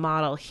out the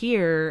model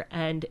here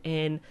and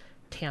in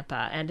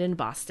Tampa and in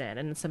Boston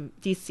and some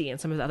DC and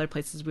some of the other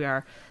places we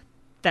are,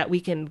 that we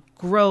can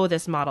grow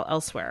this model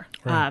elsewhere.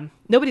 Right.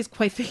 Nobody's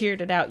quite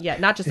figured it out yet,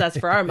 not just us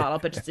for our model,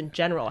 but just in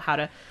general, how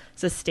to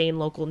sustain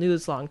local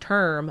news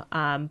long-term.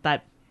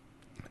 But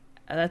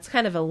that's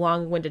kind of a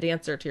long-winded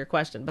answer to your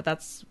question, but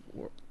that's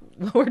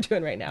what we're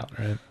doing right now.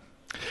 Right.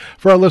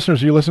 For our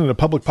listeners, you're listening to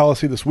Public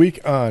Policy This Week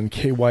on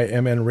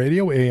KYMN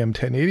Radio, AM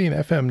 1080 and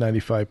FM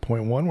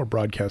 95.1. We're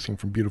broadcasting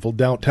from beautiful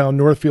downtown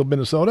Northfield,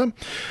 Minnesota.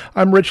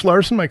 I'm Rich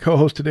Larson. My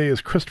co-host today is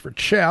Christopher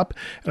Chapp.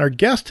 And our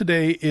guest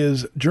today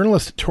is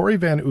journalist Torey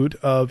Van Oot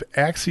of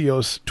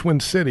Axios-Twin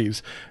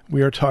Cities.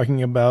 We are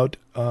talking about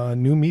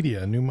new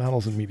media, new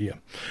models in media.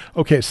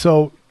 Okay,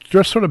 so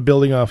just sort of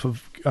building off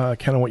of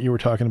kind of what you were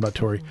talking about,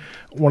 Torey.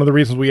 One of the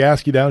reasons we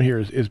ask you down here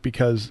is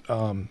because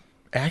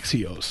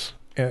Axios,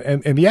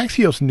 and the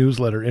Axios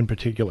newsletter in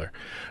particular,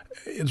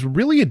 is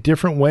really a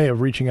different way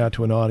of reaching out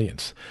to an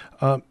audience.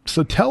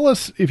 So tell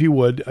us, if you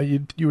would,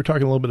 you were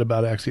talking a little bit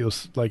about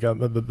Axios, like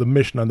the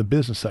mission on the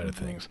business side of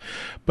things,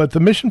 but the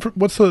mission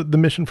what's the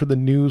mission for the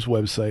news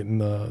website and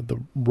the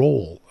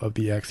role of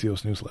the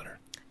Axios newsletter?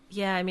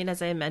 Yeah, I mean,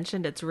 as I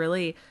mentioned, it's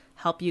really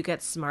help you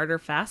get smarter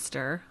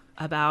faster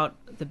about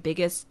the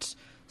biggest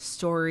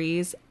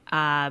stories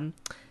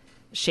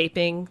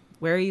shaping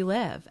where you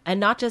live, and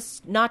not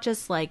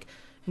just like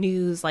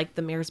news like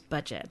the mayor's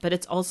budget, but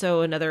it's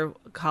also, another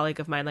colleague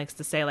of mine likes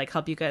to say, like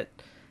help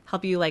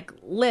you like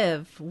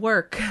live,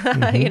 work,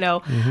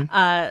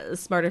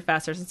 smarter,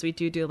 faster, since we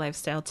do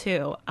lifestyle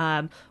too.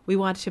 We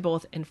want to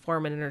both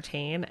inform and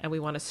entertain, and we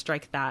want to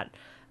strike that,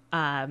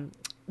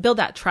 build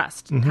that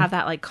trust, have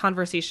that like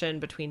conversation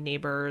between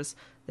neighbors.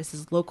 This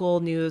is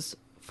local news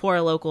for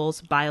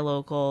locals, by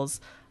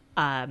locals,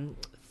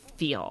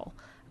 feel.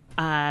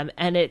 And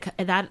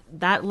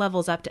that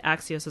levels up to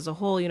Axios as a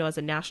whole. As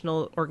a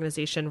national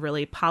organization,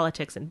 really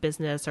politics and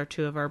business are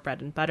 2 of our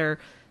bread and butter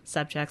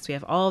subjects. We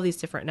have all of these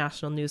different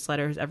national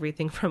newsletters,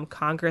 everything from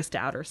Congress to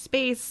outer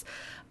space.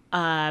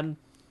 But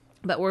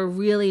we're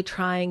really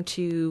trying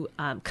to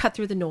cut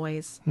through the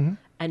noise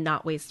and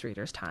not waste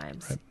readers'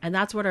 times. Right. And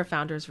that's what our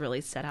founders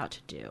really set out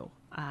to do.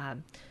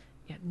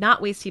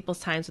 Not waste people's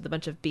times with a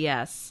bunch of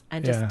BS,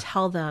 and just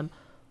tell them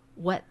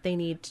what they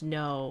need to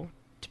know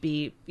to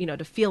be,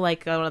 to feel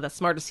like one of the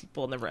smartest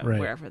people in the room,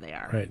 wherever they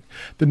are. Right.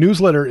 The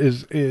newsletter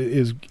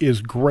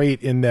is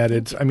great in that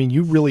it's, I mean,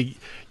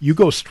 you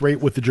go straight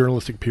with the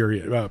journalistic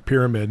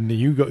pyramid, and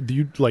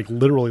you like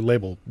literally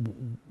label,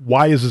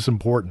 why is this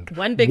important?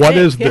 One big What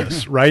thing. is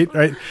this? Right.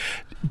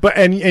 But,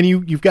 and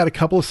you've got a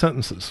couple of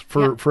sentences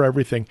for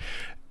everything.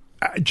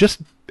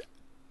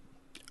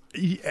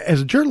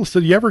 as a journalist,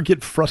 do you ever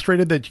get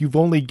frustrated that you've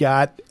only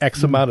got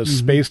X amount of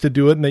space to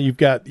do it, and that you've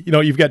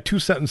got 2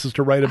 sentences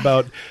to write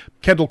about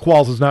Kendall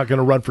Qualls is not going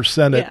to run for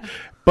Senate,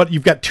 but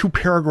you've got 2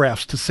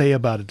 paragraphs to say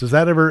about it? Does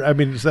that ever? I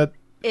mean, is that?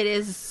 It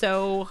is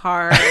so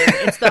hard.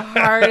 It's the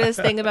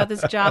hardest thing about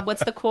this job.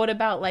 What's the quote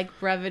about like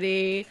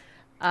brevity?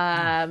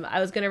 I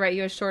was going to write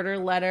you a shorter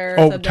letter.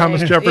 Oh, someday.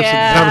 Thomas Jefferson.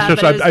 Yeah, Thomas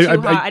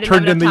Jefferson. I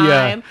turned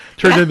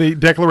in the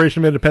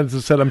Declaration of Independence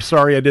and said, "I'm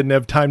sorry, I didn't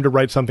have time to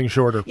write something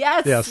shorter."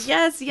 Yes.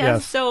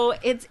 So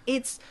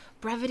it's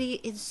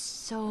brevity is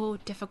so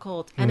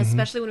difficult, and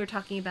especially when we're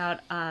talking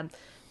about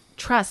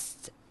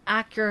trust,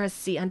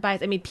 accuracy,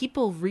 unbiased. I mean,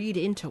 people read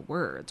into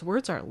words.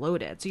 Words are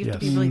loaded, so you have to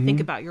be really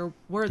think about your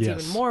words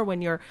even more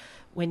when you're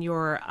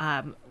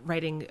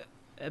writing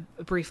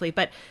briefly.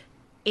 But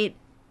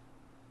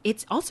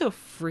it's also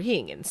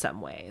freeing in some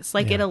ways.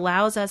 Like it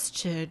allows us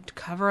to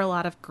cover a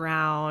lot of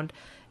ground.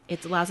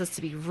 It allows us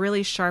to be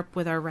really sharp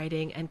with our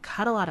writing and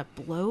cut a lot of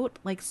bloat.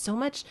 Like so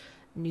much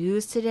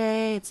news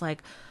today, it's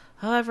like,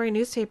 oh, every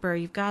newspaper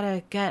you've got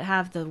to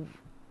have the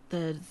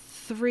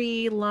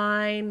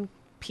 3-line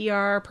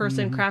PR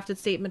person crafted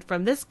statement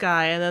from this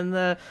guy, and then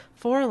the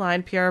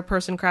 4-line PR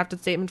person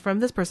crafted statement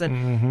from this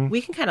person. We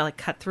can kind of like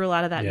cut through a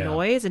lot of that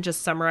noise and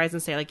just summarize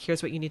and say like,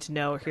 here's what you need to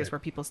know, or here's where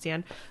people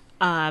stand.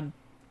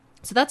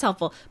 So that's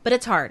helpful, but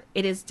it's hard.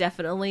 It is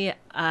definitely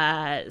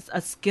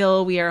a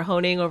skill we are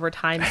honing over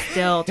time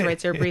still to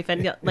write your brief.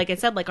 And like I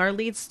said, like our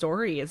lead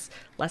story is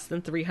less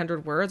than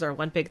 300 words, or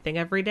one big thing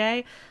every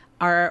day.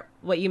 Our,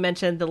 what you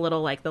mentioned, the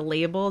little like the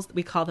labels,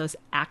 we call those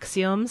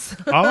axioms.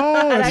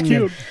 Oh, that's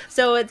cute.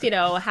 So it's,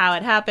 how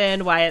it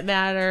happened, why it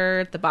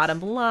mattered, the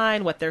bottom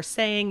line, what they're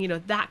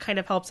saying, that kind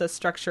of helps us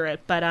structure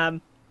it.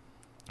 But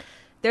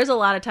there's a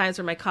lot of times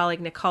where my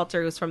colleague Nick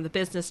Halter, who's from the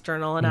Business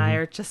Journal, and I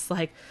are just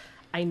like,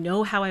 I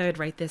know how I would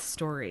write this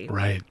story.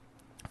 Right.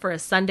 For a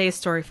Sunday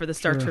story for the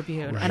Star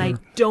Tribune. Right. And I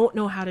don't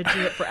know how to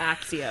do it for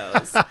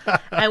Axios.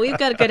 And we've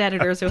got good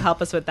editors who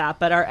help us with that.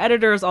 But our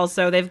editors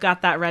also, they've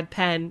got that red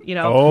pen,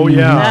 Oh,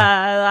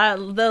 yeah.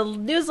 The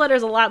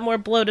newsletter's a lot more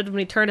bloated when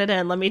we turn it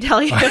in, let me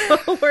tell you.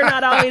 We're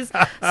not always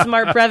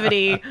smart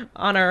brevity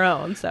on our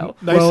own. So.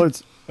 Nice. Well,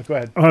 it's... Go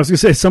ahead. I was going to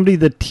say, somebody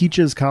that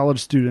teaches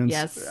college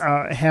students,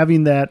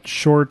 having that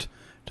short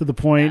to the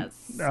point,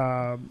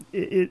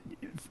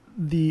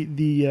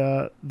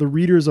 the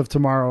readers of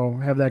tomorrow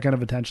have that kind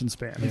of attention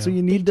span, and so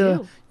you need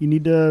to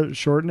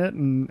shorten it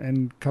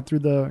and cut through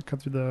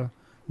the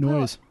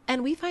noise. Well,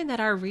 and we find that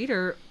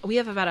we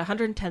have about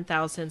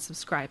 110,000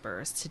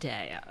 subscribers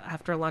today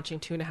after launching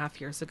 2.5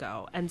 years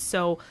ago, and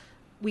so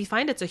we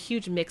find it's a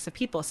huge mix of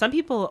people. Some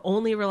people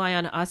only rely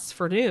on us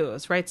for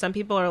news, right? Some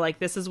people are like,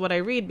 this is what I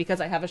read because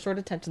I have a short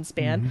attention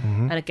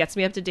span and it gets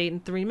me up to date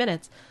in 3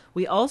 minutes.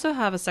 We also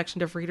have a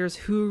section of readers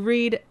who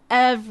read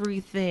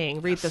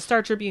everything, read the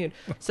Star Tribune,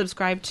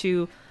 subscribe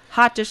to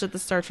Hot Dish at the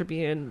Star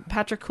Tribune,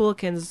 Patrick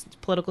Kulikin's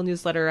political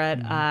newsletter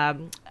at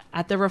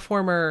The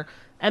Reformer,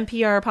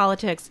 NPR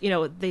Politics.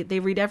 They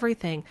read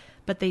everything,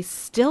 but they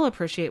still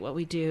appreciate what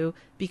we do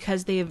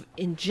because they've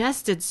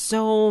ingested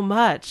so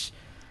much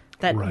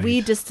that we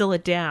distill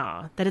it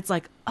down, that it's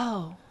like,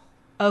 oh,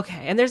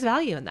 okay. And there's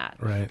value in that.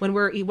 Right. When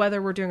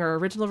whether we're doing our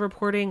original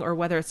reporting or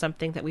whether it's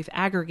something that we've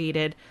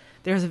aggregated,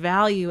 there's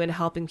value in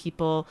helping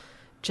people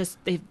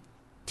they've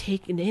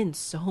taken in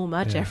so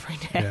much every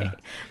day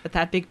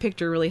that big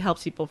picture really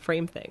helps people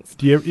frame things.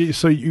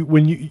 It's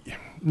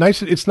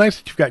nice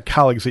that you've got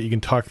colleagues that you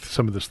can talk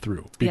some of this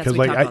through, because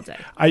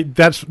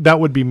that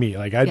would be me.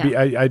 Like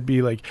I'd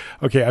be like,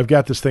 okay, I've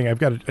got this thing. I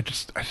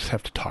just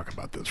have to talk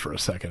about this for a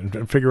second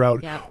and figure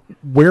out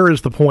where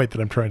is the point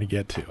that I'm trying to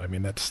get to. I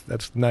mean, that's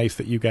nice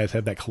that you guys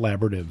have that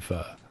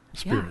collaborative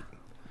spirit.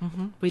 Yeah.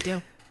 We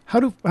do. How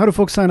do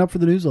folks sign up for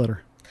the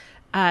newsletter?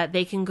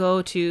 They can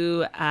go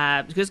to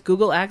just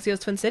Google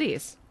Axios-Twin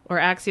Cities or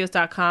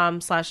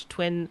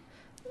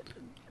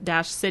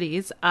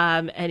axios.com/twin-cities.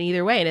 And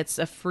either way, and it's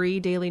a free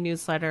daily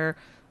newsletter.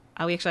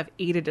 We actually have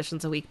 8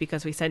 editions a week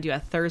because we send you a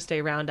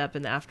Thursday roundup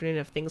in the afternoon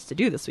of things to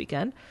do this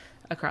weekend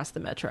across the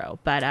metro.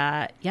 But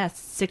and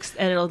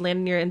it'll land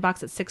in your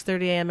inbox at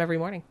 6:30 a.m. every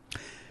morning.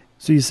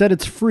 So you said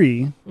it's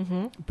free,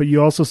 but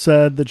you also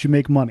said that you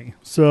make money.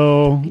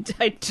 So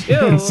I do. I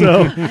don't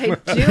know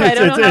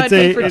how I'd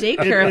pay for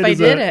daycare if I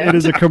did it.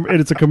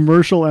 It's a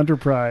commercial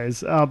enterprise.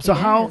 So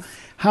how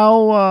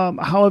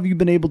have you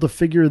been able to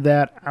figure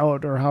that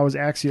out, or how has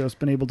Axios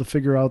been able to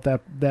figure out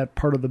that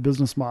part of the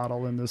business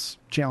model in this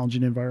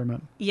challenging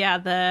environment? Yeah,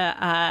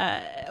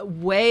 the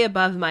way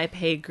above my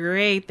pay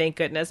grade, thank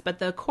goodness. But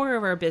the core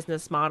of our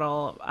business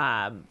model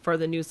for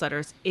the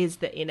newsletters is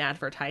the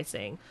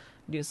in-advertising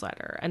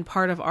newsletter. And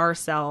part of our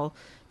sell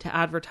to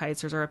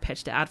advertisers, or a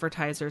pitch to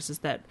advertisers, is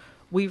that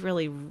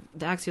the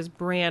Axios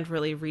brand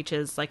really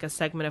reaches like a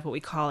segment of what we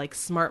call like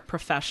smart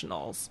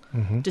professionals,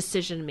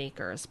 decision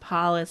makers,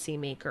 policy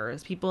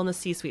makers, people in the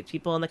C-suite,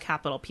 people in the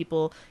Capitol,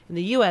 people in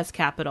the U.S.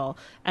 Capitol.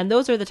 And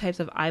those are the types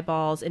of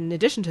eyeballs, in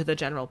addition to the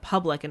general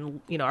public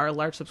and, our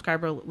large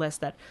subscriber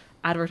list, that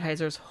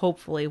advertisers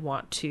hopefully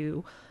want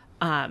to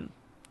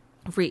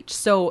reach.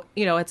 So,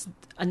 it's,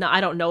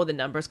 I don't know the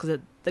numbers because,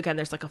 again,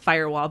 there's like a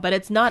firewall, but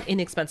it's not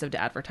inexpensive to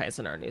advertise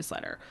in our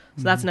newsletter.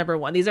 So that's number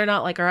one. These are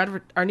not like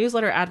our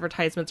newsletter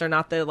advertisements are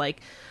not the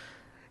like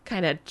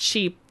kind of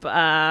cheap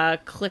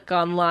click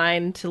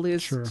online to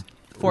lose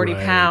 40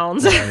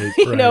 pounds,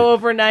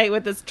 overnight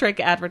with this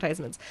trick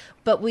advertisements.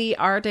 But we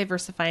are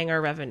diversifying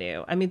our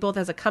revenue. I mean, both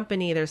as a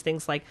company, there's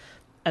things like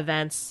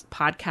events,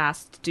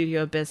 podcast,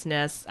 studio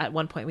business. At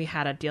one point, we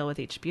had a deal with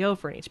HBO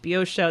for an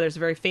HBO show. There's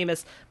very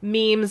famous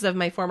memes of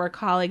my former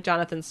colleague,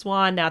 Jonathan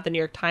Swan, now at the New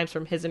York Times,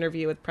 from his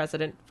interview with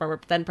former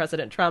then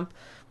President Trump,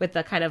 with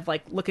the kind of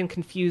like looking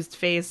confused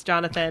face,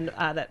 Jonathan,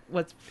 that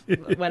went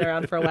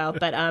around for a while.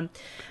 But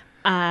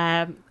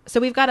so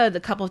we've got a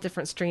couple of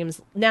different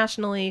streams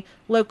nationally,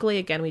 locally.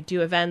 Again, we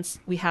do events.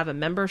 We have a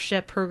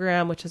membership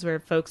program, which is where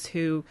folks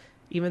who,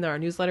 even though our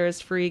newsletter is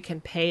free,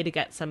 can pay to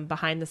get some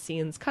behind the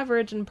scenes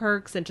coverage and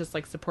perks and just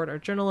like support our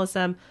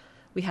journalism.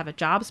 We have a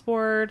jobs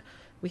board.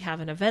 We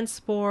have an events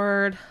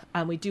board.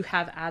 We do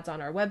have ads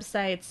on our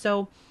website.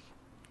 So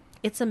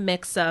it's a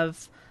mix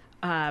of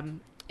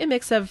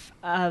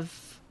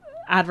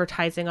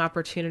advertising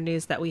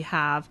opportunities that we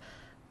have.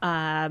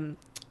 And,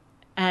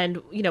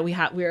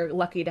 we're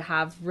lucky to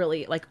have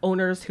really like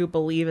owners who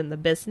believe in the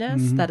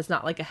business. Mm-hmm. That is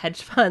not like a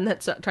hedge fund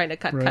that's trying to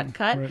cut.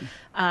 Right.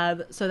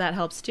 So that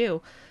helps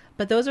too.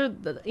 But those are,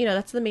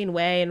 that's the main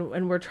way.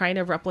 And we're trying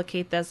to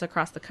replicate this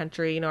across the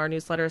country. Our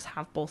newsletters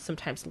have both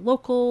sometimes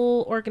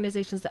local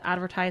organizations that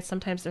advertise.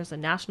 Sometimes there's a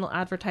national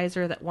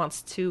advertiser that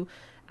wants to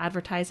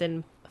advertise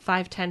in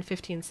 5, 10,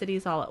 15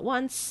 cities all at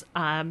once.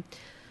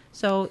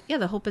 So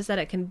the hope is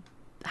that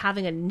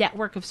having a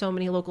network of so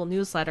many local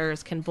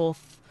newsletters can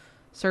both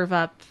serve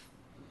up,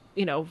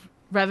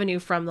 revenue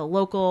from the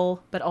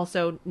local, but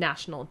also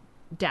national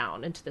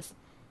down into this,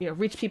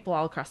 reach people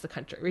all across the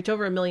country, reach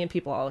over 1 million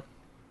people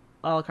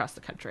all across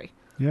the country.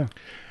 Yeah.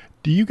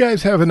 Do you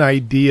guys have an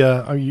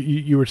idea?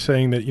 You were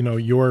saying that,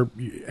 your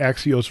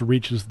Axios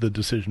reaches the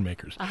decision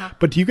makers,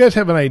 but do you guys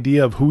have an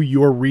idea of who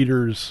your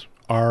readers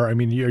are? I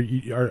mean,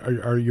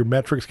 are your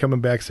metrics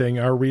coming back saying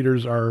our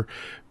readers are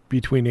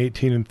between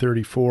 18 and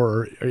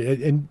 34?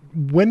 And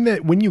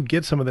when you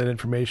get some of that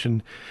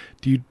information,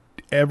 do you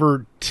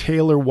ever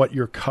tailor what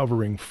you're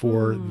covering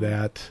for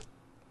that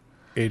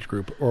age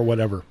group or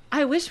whatever?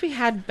 I wish we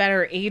had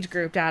better age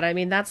group data. I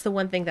mean, that's the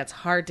one thing that's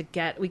hard to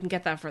get. We can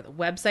get that for the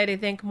website, I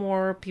think,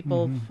 more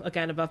people,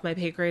 again, above my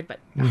pay grade, but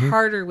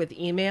harder with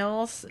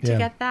emails to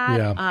get that.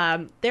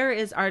 Yeah. There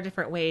are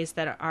different ways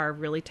that our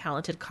really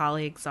talented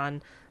colleagues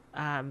on,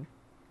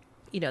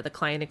 the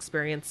client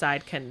experience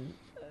side can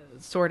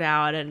sort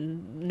out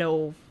and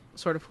know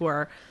sort of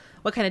what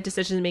kind of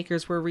decision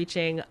makers we're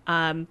reaching.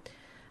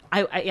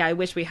 I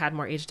wish we had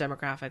more age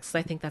demographics.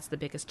 I think that's the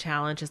biggest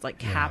challenge, is like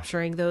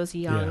capturing those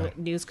young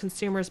news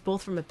consumers,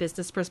 both from a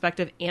business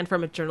perspective and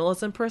from a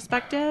journalism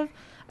perspective.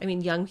 I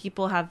mean, young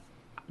people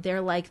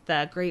they're like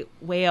the great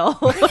whale,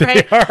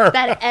 right?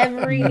 That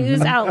every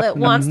news outlet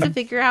wants to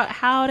figure out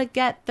how to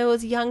get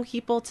those young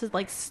people to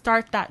like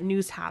start that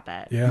news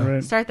habit. Yeah.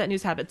 Right. Start that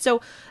news habit.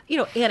 So,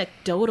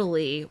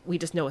 anecdotally, we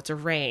just know it's a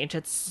range.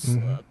 It's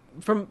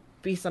from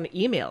based on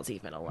emails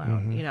even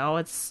alone.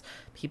 It's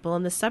people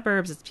in the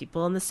suburbs, it's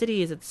people in the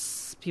cities,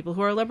 it's people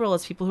who are liberal,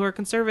 it's people who are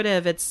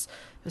conservative, it's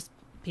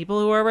people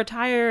who are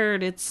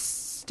retired, it's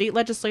state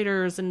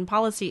legislators and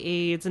policy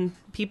aides and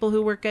people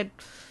who work at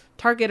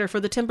Target or for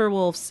the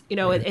Timberwolves.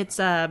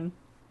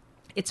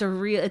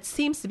 It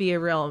seems to be a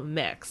real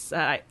mix.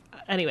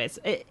 Anyways,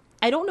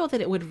 I don't know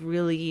that it would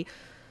really.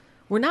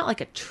 We're not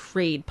like a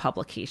trade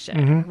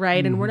publication,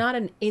 right? And we're not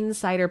an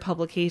insider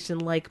publication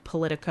like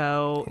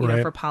Politico,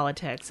 for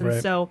politics.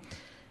 And so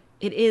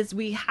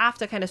we have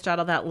to kind of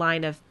straddle that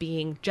line of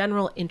being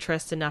general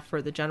interest enough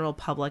for the general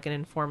public and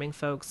informing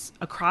folks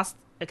across,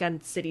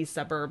 again, cities,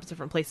 suburbs,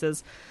 different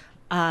places,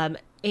 and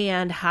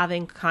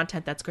having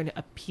content that's going to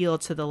appeal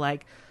to the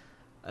like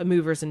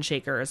movers and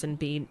shakers and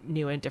be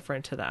new and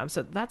different to them.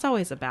 So that's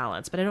always a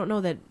balance, but I don't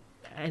know that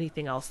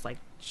anything else like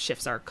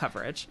shifts our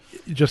coverage.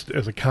 Just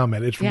as a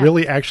comment, it's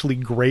really actually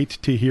great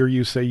to hear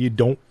you say you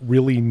don't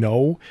really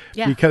know,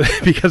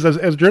 because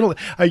as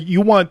journalists,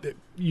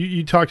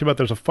 you talked about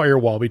there's a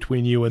firewall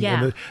between you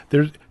and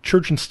there's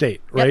church and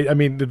state, right? I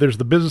mean, there's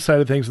the business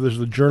side of things, there's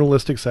the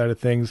journalistic side of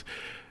things.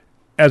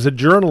 As a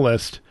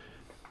journalist,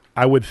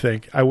 I would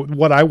think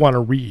what I want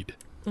to read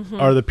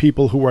are the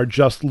people who are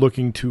just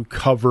looking to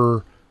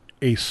cover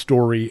a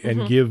story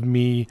and give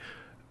me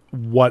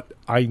what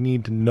I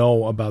need to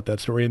know about that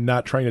story, and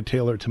not trying to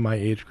tailor it to my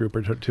age group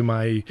or to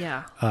my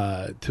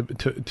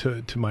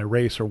to my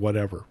race or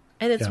whatever.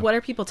 And it's what are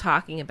people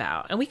talking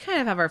about? And we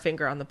kind of have our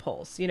finger on the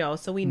pulse,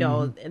 so we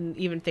know, and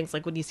even things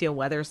like when you see a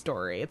weather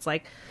story, it's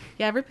like,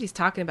 everybody's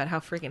talking about how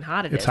freaking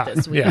hot it's hot.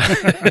 This week.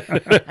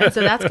 And so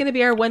that's going to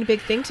be our one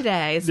big thing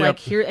today. It's like,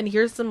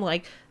 here's some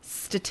like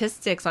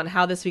statistics on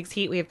how this week's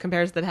heat wave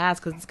compares to the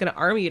past, because it's going to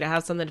arm you to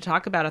have something to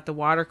talk about at the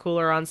water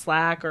cooler on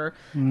Slack or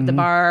at the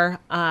bar.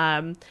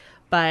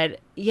 But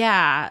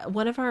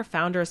one of our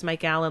founders,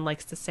 Mike Allen,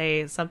 likes to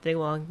say something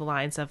along the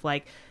lines of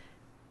like,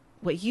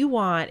 what you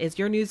want is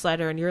your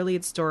newsletter and your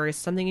lead story,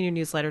 something in your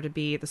newsletter to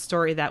be the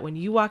story that when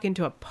you walk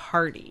into a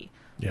party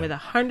with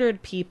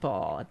 100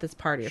 people at this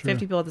party or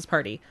 50 people at this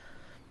party,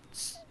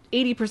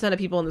 80% of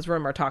people in this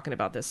room are talking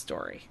about this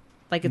story.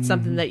 Like it's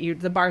something that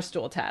the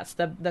barstool test,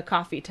 the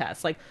coffee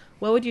test. Like,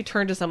 what would you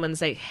turn to someone and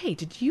say, hey,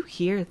 did you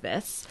hear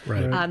this?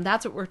 Right.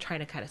 That's what we're trying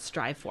to kind of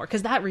strive for,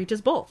 because that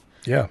reaches both.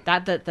 Yeah.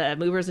 That the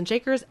movers and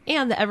shakers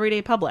and the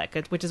everyday public,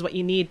 which is what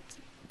you need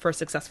for a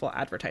successful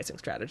advertising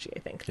strategy, I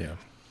think. Yeah.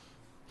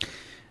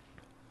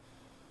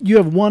 You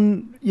have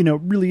one,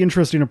 really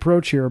interesting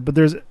approach here, but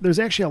there's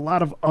actually a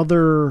lot of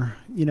other,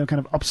 kind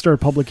of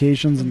upstart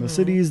publications in the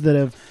cities that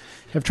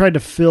have tried to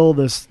fill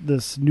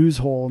this news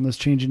hole in this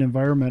changing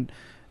environment.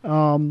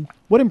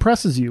 What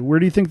impresses you? Where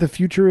do you think the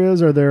future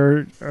is? Are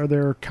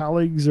there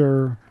colleagues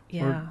or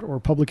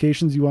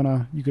publications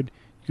you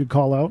could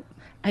call out?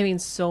 I mean,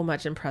 so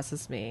much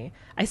impresses me.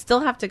 I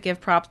still have to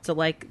give props to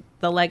like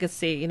the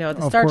legacy.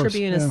 The Star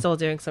Tribune is still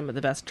doing some of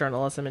the best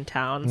journalism in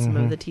town. Some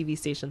of the TV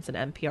stations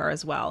and NPR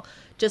as well.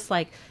 Just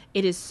like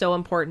it is so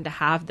important to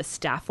have the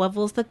staff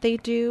levels that they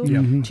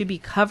do to be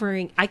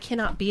covering. I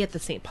cannot be at the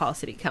St. Paul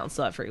City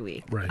Council every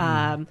week. Right.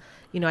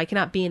 I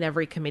cannot be in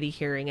every committee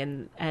hearing,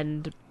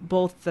 and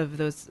both of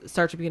those,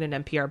 Star Tribune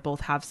and NPR, both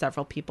have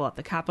several people at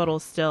the Capitol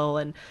still,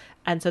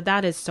 and so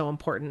that is so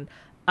important.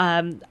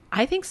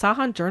 I think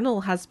Sahan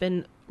Journal has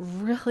been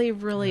really,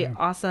 really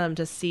awesome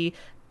to see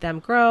them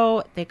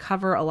grow. They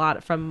cover a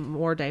lot from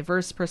more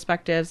diverse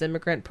perspectives,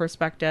 immigrant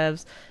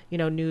perspectives,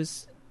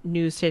 news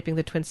shaping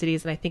the Twin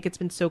Cities, and I think it's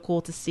been so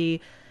cool to see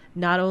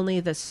not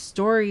only the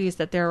stories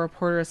that their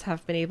reporters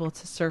have been able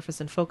to surface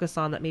and focus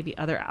on that maybe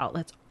other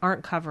outlets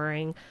aren't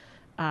covering,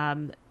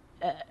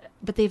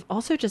 but they've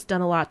also just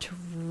done a lot to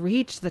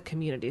reach the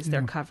communities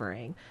they're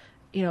covering.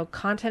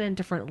 Content in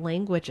different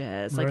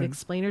languages, like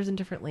explainers in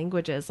different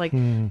languages. Like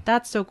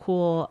that's so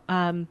cool.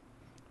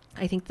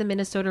 I think the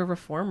Minnesota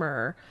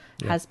Reformer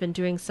has been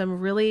doing some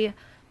really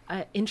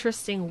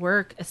interesting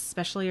work,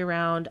 especially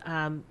around,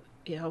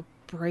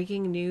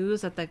 breaking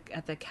news at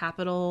the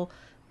Capitol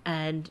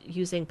and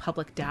using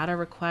public data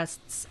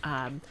requests,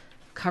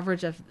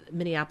 coverage of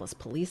Minneapolis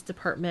Police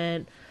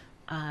Department.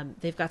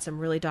 They've got some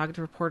really dogged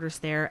reporters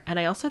there. And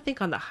I also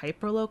think on the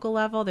hyperlocal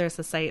level, there's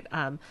the site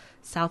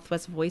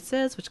Southwest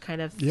Voices, which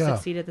kind of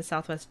succeeded the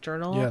Southwest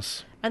Journal.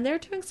 Yes. And they're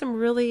doing some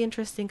really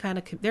interesting kind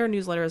of, their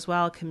newsletter as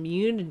well,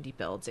 community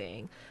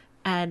building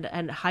and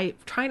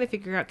trying to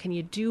figure out, can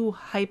you do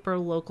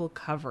hyperlocal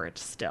coverage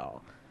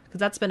still? Because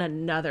that's been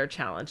another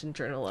challenge in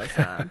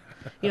journalism.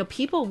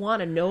 People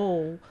want to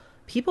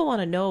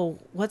know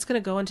what's going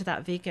to go into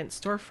that vacant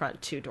storefront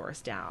 2 doors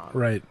down.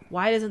 Right.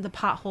 Why isn't the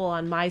pothole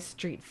on my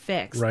street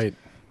fixed? Right.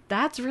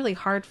 That's really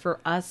hard for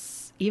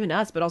us,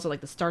 but also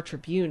like the Star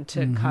Tribune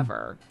to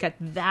cover, get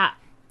that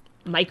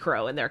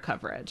micro in their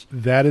coverage.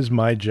 That is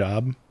my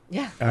job.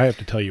 Yeah. I have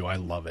to tell you, I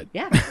love it.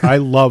 Yeah. I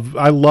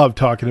love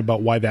talking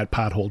about why that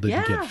pothole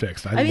didn't get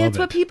fixed. I love it's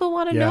what people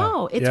want to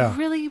know. It's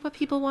really what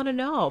people want to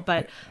know.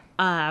 But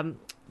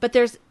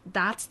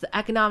that's the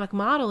economic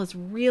model is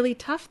really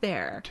tough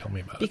there. Tell me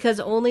about it. Because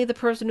only the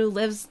person who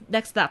lives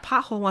next to that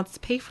pothole wants to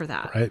pay for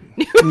that. Right.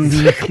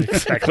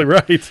 Exactly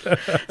right.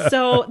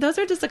 So those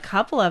are just a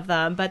couple of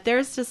them, but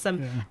there's just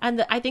some,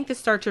 and I think the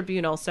Star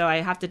Tribune also,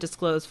 I have to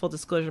disclose, full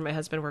disclosure, my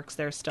husband works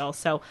there still,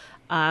 so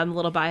I'm a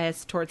little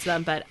biased towards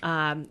them, but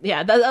the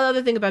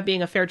other thing about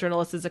being a fair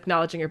journalist is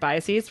acknowledging your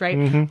biases,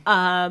 right?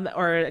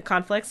 Or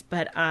conflicts,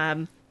 but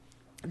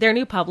their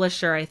new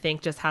publisher, I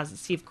think, just has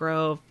Steve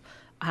Grove,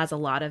 has a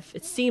lot of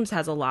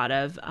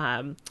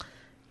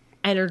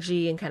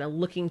energy and kind of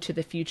looking to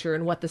the future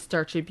and what the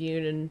Star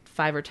Tribune in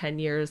 5 or 10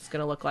 years is going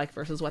to look like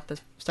versus what the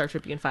Star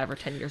Tribune 5 or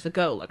 10 years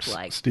ago looked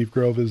like. Steve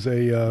Grove is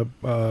a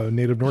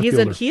native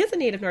Northfielder. He is a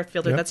native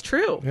Northfielder. Yep. That's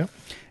true. Yep.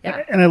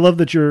 Yeah. And I love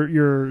that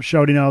you're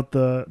shouting out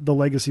the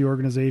legacy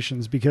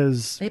organizations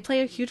because they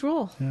play a huge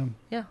role.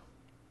 Yeah.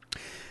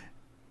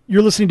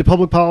 You're listening to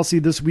Public Policy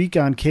This Week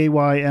on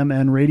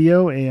KYMN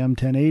Radio, AM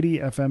 1080,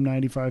 FM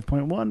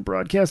 95.1,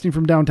 broadcasting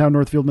from downtown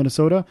Northfield,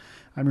 Minnesota.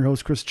 I'm your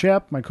host, Chris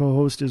Chapp. My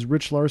co-host is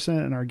Rich Larson,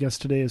 and our guest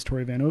today is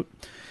Torey Van Oot.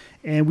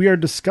 And we are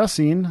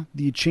discussing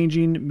the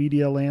changing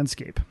media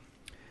landscape.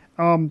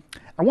 I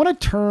want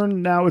to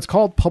turn now, it's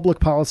called Public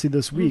Policy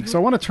This Week, so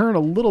I want to turn a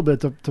little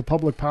bit to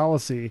public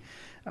policy,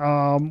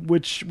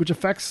 which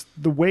affects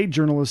the way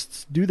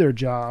journalists do their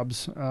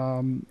jobs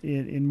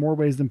in more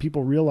ways than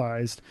people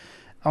realized.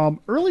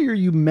 Earlier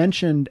you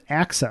mentioned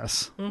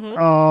access,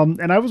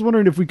 and I was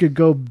wondering if we could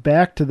go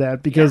back to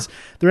that because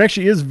there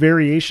actually is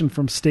variation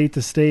from state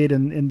to state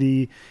in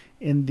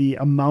the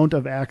amount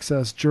of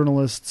access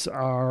journalists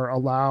are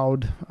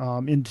allowed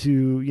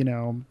into,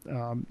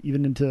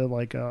 even into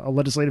like a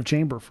legislative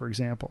chamber, for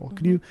example.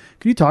 Could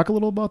you talk a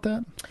little about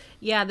that?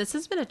 Yeah, this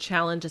has been a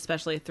challenge,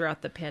 especially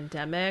throughout the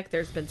pandemic.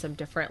 There's been some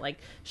different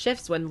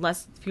shifts when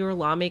fewer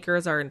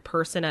lawmakers are in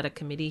person at a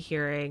committee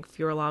hearing,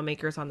 fewer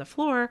lawmakers on the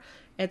floor.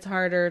 It's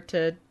harder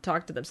to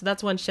talk to them. So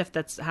that's one shift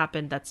that's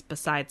happened that's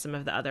besides some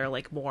of the other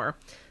more,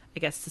 I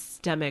guess,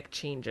 systemic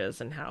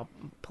changes in how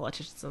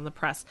politicians and the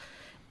press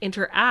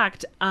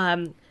interact.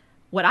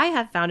 what I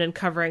have found in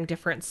covering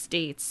different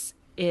states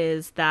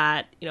is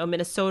that,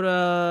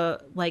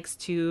 Minnesota likes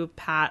to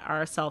pat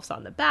ourselves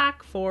on the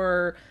back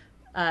for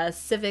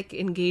civic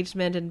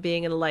engagement and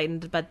being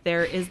enlightened, but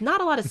there is not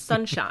a lot of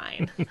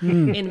sunshine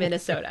in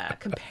Minnesota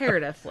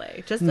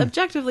comparatively, just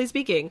objectively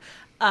speaking.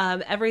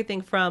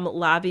 Everything from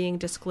lobbying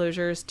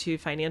disclosures to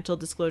financial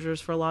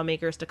disclosures for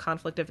lawmakers to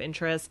conflict of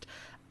interest.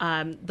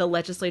 The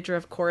legislature,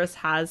 of course,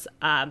 has,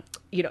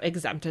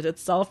 exempted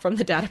itself from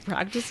the Data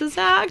Practices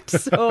Act.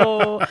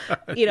 So,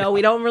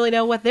 we don't really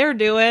know what they're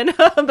doing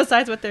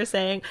besides what they're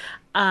saying.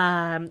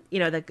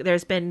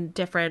 There's been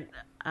different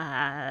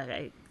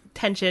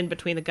tension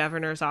between the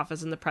governor's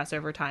office and the press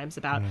over times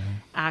about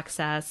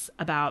access,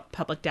 about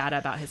public data,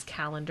 about his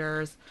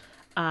calendars.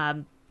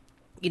 A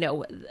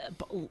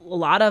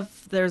lot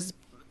of there's,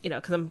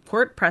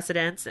 court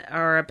precedents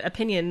or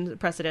opinion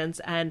precedents,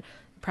 and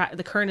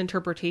the current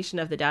interpretation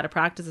of the Data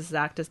Practices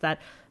Act is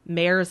that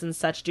mayors and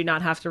such do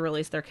not have to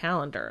release their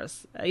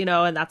calendars,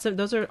 and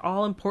those are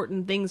all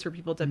important things for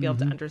people to be able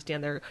to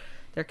understand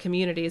their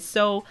communities.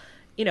 So,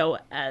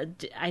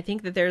 I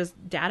think that there's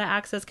data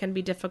access can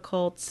be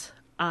difficult.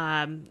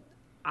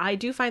 I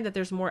do find that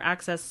there's more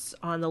access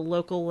on the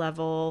local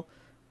level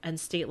and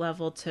state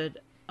level to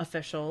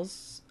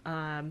officials.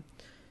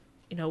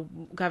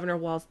 Governor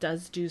Walz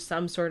does do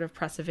some sort of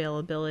press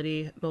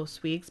availability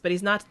most weeks, but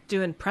he's not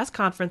doing press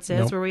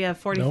conferences where we have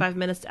 45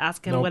 minutes to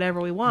ask him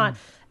whatever we want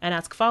and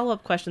ask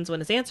follow-up questions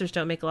when his answers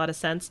don't make a lot of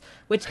sense,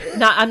 which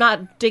I'm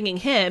not dinging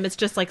him. It's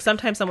just like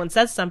sometimes someone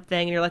says something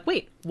and you're like,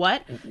 wait,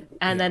 what?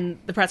 And then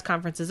the press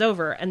conference is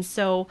over. And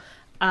so,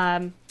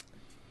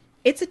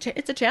 it's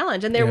a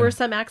challenge. And there were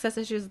some access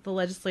issues at the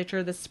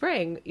legislature this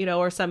spring,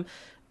 or some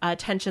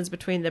tensions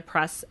between the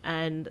press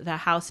and the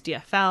House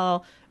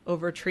DFL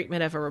over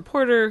treatment of a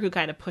reporter who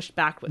kind of pushed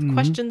back with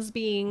questions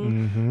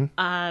being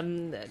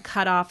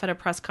cut off at a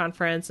press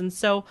conference. And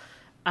so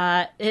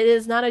it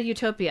is not a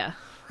utopia.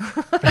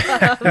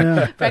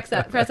 Press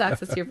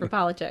access here for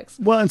politics.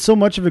 Well, and so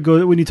much of it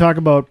goes, when you talk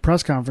about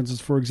press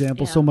conferences, for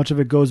example, so much of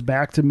it goes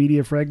back to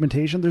media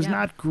fragmentation. There's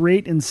not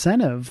great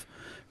incentive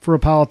for a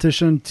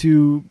politician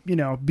to,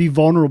 be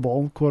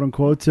vulnerable, quote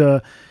unquote,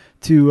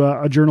 to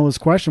a journalist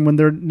question when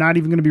they're not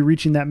even going to be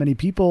reaching that many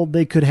people.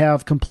 They could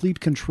have complete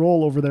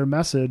control over their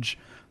message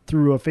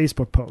through a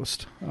Facebook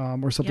post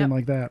or something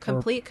like that.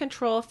 Complete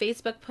control,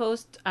 Facebook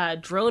post,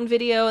 drone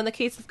video in the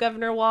case of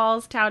Governor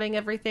Walz, touting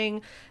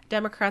everything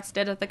Democrats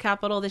did at the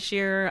Capitol this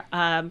year.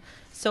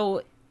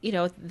 So,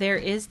 there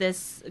is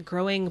this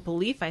growing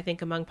belief, I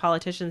think, among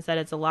politicians that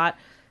it's a lot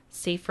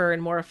safer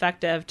and more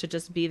effective to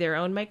just be their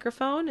own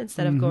microphone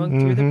instead of going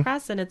through the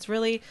press. And it's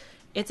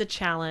a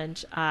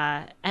challenge.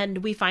 And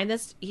we find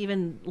this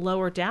even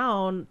lower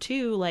down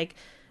too. Like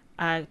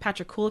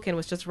Patrick Kulikin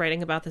was just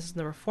writing about this in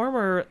the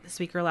Reformer this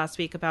week or last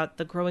week about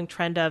the growing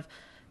trend of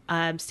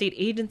state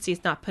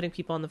agencies not putting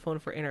people on the phone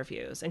for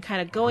interviews and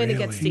kind of going to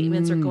get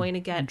statements or going to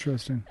get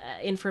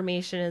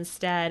information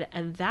instead.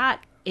 And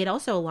that it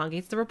also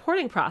elongates the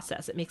reporting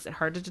process. It makes it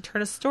harder to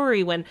turn a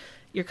story when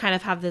you kind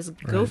of have this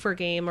gopher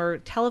game or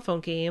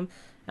telephone game.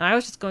 And I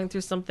was just going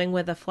through something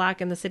with a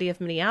flack in the city of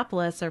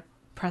Minneapolis, or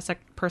press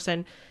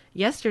person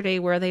yesterday,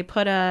 where they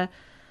put a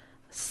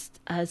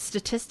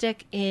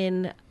statistic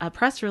in a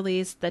press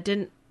release that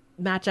didn't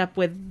match up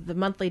with the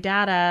monthly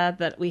data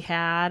that we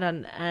had.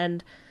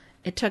 And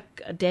it took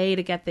a day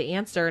to get the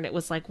answer. And it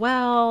was like,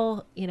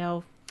 well,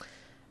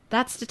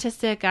 that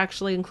statistic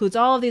actually includes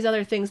all of these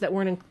other things that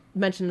weren't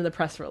mentioned in the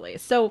press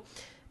release. So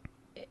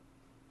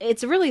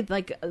it's really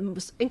like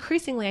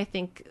increasingly, I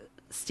think,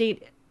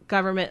 state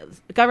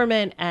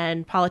government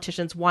and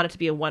politicians want it to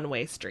be a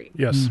one-way street.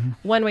 Yes.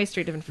 One-way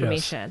street of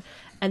information. Yes.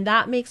 And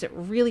that makes it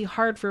really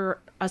hard for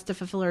us to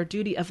fulfill our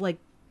duty of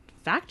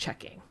fact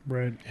checking.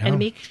 Right. Yeah. And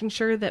making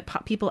sure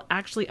that people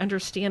actually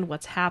understand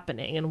what's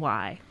happening and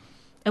why.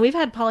 And we've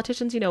had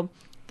politicians,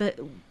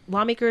 the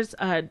lawmakers,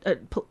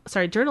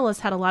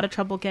 journalists had a lot of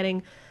trouble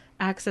getting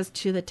access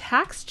to the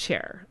tax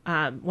chair,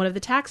 one of the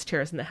tax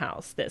chairs in the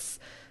House this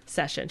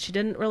session. She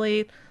didn't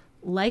really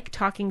like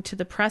talking to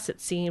the press,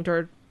 it seemed,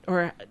 or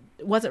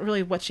it wasn't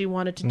really what she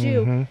wanted to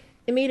do.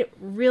 It made it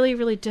really,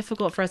 really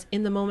difficult for us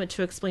in the moment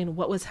to explain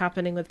what was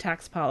happening with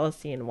tax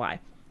policy and why.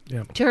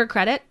 Yeah. To her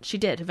credit, she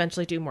did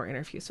eventually do more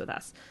interviews with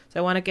us.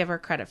 So I want to give her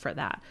credit for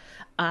that.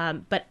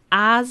 But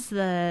as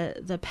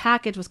the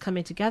package was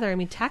coming together,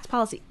 tax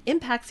policy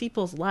impacts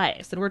people's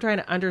lives. And we're trying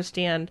to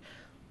understand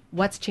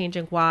what's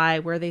changing, why,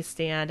 where they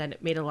stand, and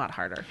it made it a lot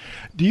harder.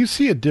 Do you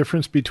see a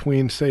difference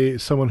between, say,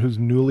 someone who's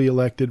newly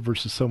elected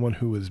versus someone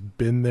who has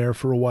been there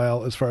for a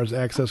while as far as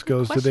access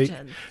goes? Because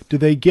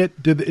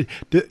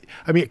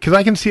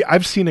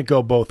I've seen it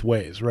go both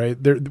ways, right?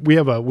 We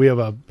have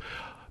a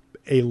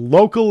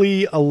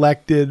locally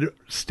elected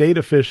state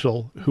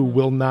official who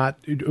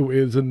who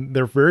is in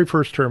their very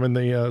first term in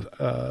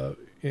the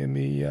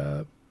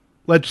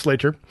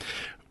legislature,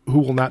 who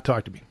will not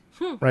talk to me,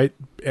 right?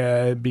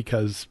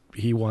 Because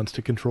he wants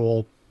to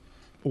control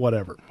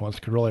wants to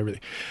control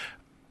everything.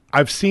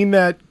 I've seen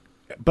that,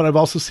 but I've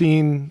also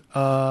seen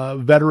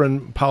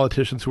veteran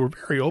politicians who were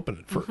very open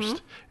at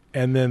first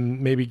and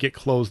then maybe get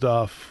closed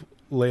off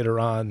later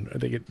on, or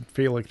they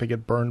feel like they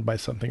get burned by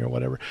something or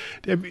whatever.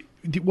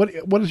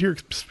 What has your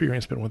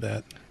experience been with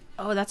that?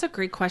 Oh, that's a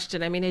great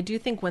question. I mean, I do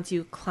think once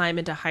you climb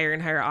into higher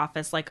and higher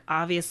office, like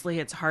obviously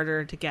it's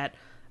harder to get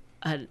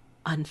an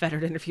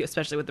unfettered interview,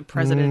 especially with the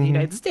president of the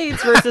United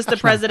States versus the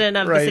president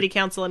of the city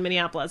council in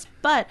Minneapolis.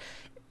 But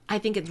I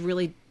think it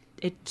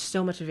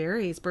so much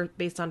varies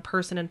based on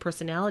person and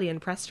personality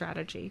and press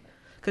strategy.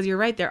 Because you're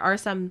right, there are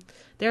some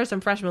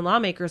freshman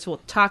lawmakers who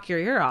will talk your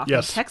ear off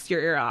and text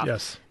your ear off.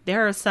 Yes.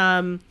 There are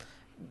some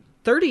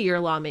 30-year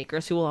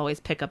lawmakers who will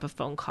always pick up a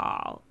phone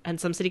call, and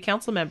some city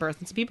council members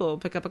and some people will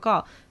pick up a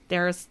call.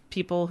 There's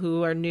people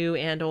who are new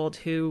and old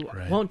who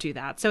won't do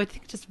that. So I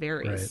think it just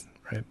varies.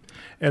 Right.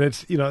 And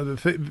it's, the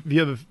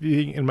other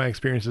thing in my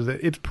experience is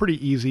that it's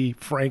pretty easy,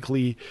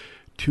 frankly,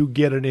 to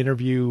get an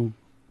interview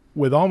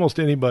with almost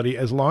anybody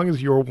as long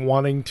as you're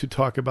wanting to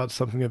talk about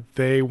something that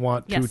they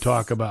want to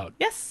talk about.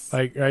 Yes.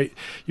 Like, right?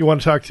 You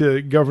want to talk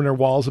to Governor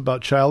Walz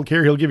about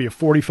childcare, he'll give you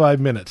 45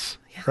 minutes,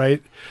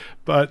 right?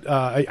 But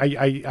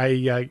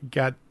I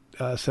got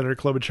Senator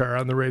Klobuchar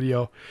on the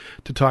radio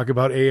to talk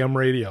about AM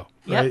radio,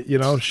 right?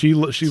 She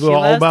was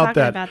all about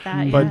that.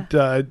 But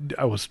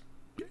I was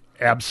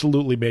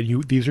absolutely,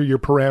 man. These are your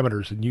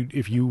parameters, and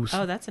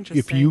that's interesting.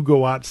 If you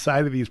go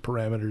outside of these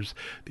parameters,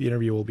 the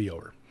interview will be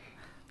over.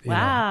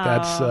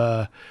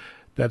 Wow.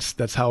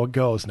 That's how it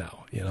goes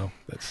now.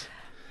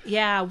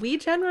 Yeah, we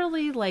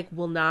generally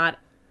will not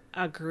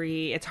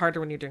agree. It's harder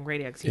when you're doing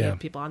radio because you have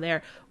people on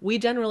there. We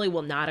generally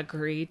will not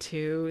agree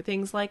to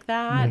things like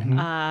that.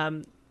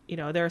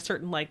 Mm-hmm. There are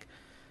certain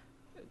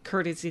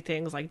courtesy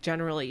things,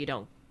 generally you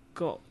don't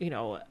go,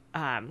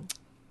 a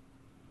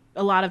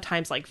lot of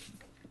times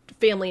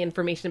family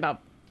information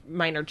about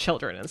minor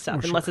children and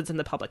stuff, unless it's in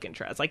the public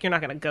interest. You're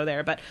not going to go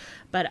there, but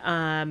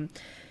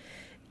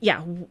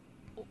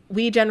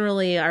we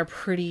generally are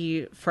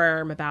pretty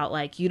firm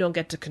about you don't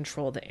get to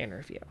control the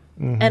interview.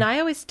 Mm-hmm. And I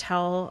always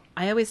tell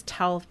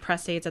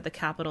press aides at the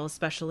Capitol,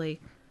 especially,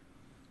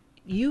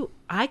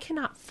 I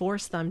cannot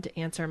force them to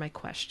answer my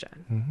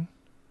question,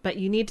 but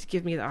you need to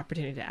give me the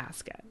opportunity to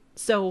ask it.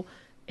 So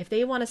if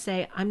they want to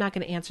say, I'm not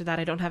going to answer that,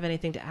 I don't have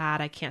anything to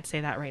add, I can't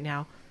say that right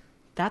now,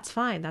 that's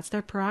fine. That's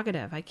their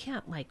prerogative. I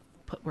can't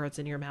put words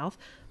in your mouth,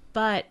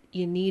 but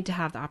you need to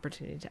have the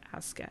opportunity to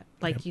ask it.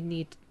 You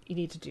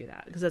need to do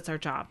that because it's our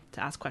job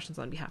to ask questions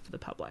on behalf of the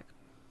public.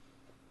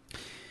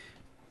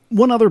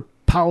 One other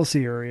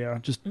policy area,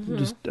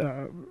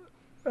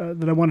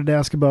 that I wanted to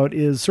ask about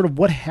is sort of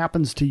what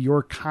happens to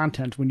your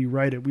content when you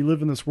write it. We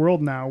live in this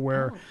world now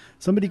where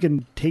somebody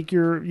can take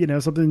your,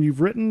 something you've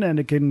written, and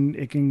it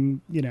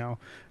can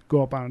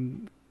go up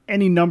on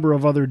any number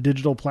of other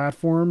digital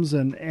platforms.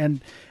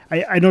 And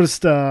I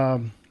noticed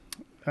Senator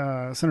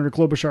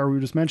Klobuchar, who we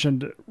just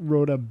mentioned,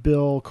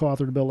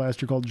 co-authored a bill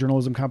last year called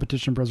Journalism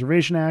Competition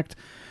Preservation Act,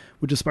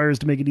 which aspires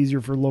to make it easier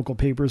for local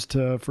papers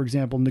to, for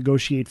example,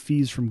 negotiate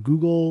fees from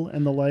Google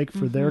and the like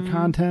for their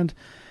content.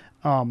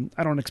 I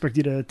don't expect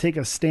you to take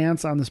a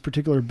stance on this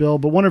particular bill,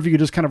 but wonder if you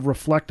could just kind of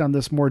reflect on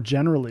this more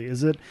generally.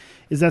 Is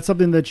that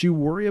something that you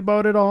worry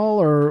about at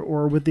all,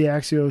 or with the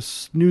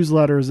Axios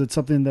newsletter, is it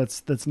something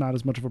that's not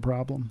as much of a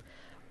problem?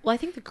 Well, I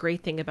think the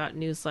great thing about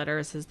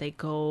newsletters is they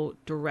go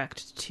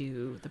direct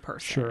to the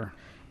person. Sure.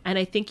 And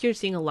I think you're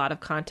seeing a lot of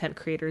content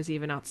creators,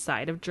 even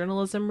outside of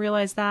journalism,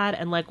 realize that.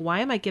 And why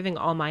am I giving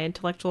all my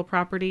intellectual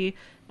property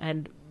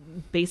and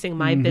basing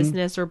my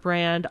business or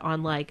brand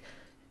on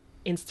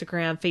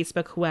Instagram,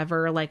 Facebook,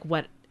 whoever,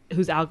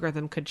 whose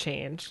algorithm could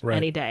change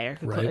any day.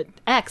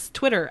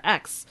 Twitter,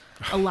 X.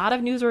 A lot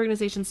of news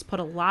organizations put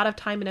a lot of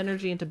time and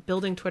energy into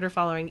building Twitter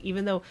following,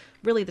 even though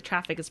really the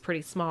traffic is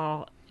pretty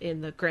small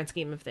in the grand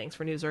scheme of things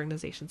for news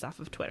organizations off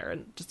of Twitter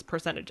and just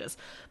percentages.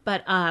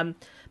 But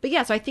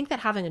yeah, so I think that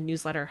having a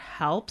newsletter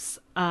helps.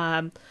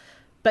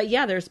 But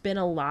yeah, there's been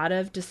a lot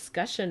of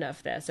discussion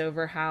of this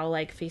over how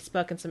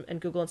Facebook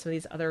and Google and some of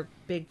these other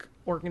big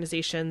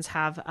organizations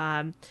have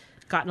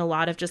gotten a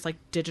lot of just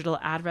digital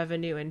ad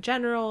revenue in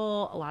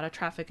general, a lot of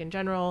traffic in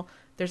general.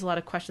 There's a lot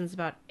of questions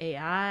about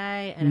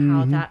AI and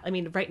how that,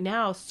 right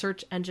now,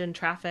 search engine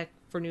traffic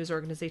for news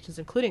organizations,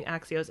 including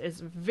Axios, is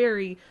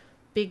very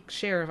big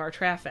share of our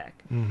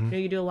traffic.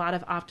 You do a lot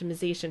of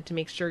optimization to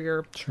make sure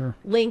your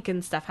link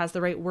and stuff has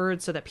the right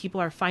words so that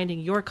people are finding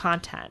your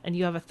content and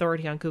you have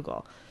authority on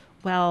Google.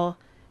 Well,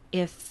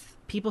 if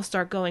people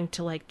start going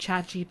to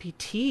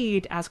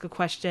ChatGPT to ask a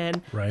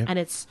question and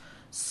it's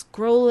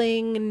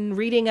scrolling and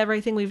reading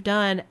everything we've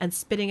done and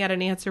spitting out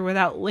an answer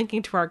without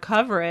linking to our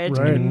coverage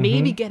and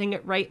maybe getting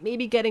it right,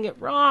 maybe getting it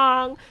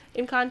wrong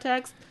in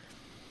context.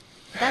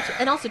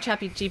 And also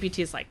ChatGPT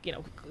is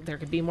there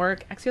could be more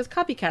Axios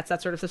copycats,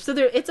 that sort of stuff. So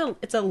it's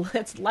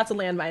lots of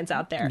landmines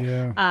out there.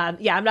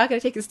 Yeah, I'm not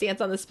going to take a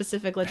stance on the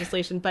specific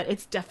legislation, but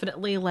it's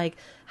definitely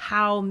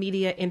how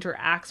media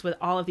interacts with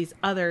all of these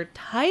other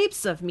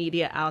types of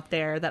media out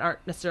there that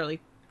aren't necessarily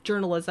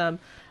journalism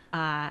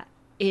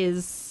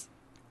is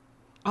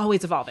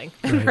always evolving.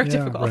 Very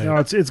difficult. Right. No,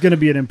 it's going to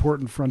be an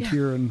important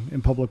frontier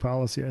in public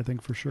policy, I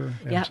think, for sure.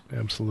 Yeah,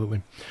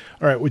 absolutely.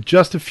 All right, with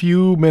just a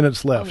few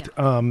minutes left,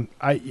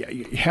 I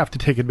have to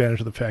take advantage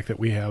of the fact that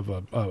we have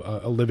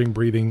a living,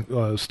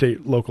 breathing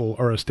state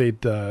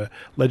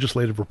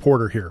legislative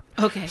reporter here.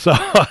 Okay. So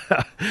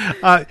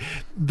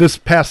this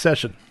past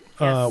session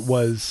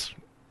was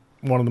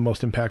one of the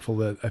most impactful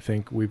that I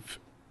think we've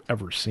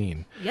ever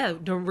seen. Yeah,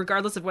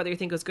 regardless of whether you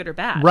think it was good or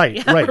bad.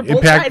 Right.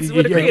 Both sides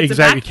would agree it's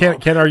exactly.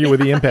 impactful. Can't argue with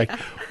the impact.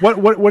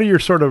 What are your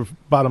sort of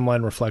bottom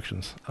line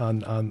reflections on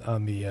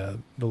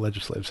the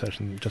legislative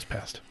session just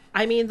passed?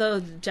 I mean,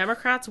 the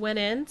Democrats went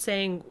in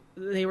saying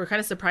they were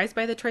kind of surprised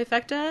by the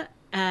trifecta,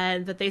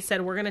 and that they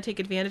said, we're going to take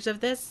advantage of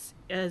this.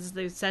 As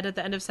they said at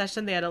the end of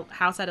session,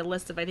 House had a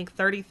list of, I think,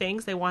 30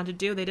 things they wanted to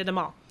do. They did them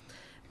all.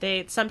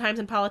 Sometimes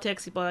in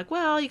politics, people are like,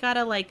 well, you got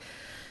to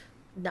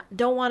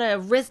don't want to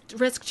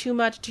risk too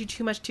much, do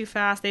too much too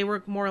fast. They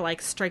were more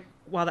like strike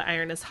while the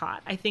iron is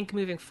hot. I think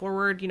moving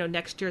forward,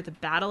 next year the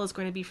battle is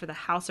going to be for the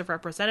House of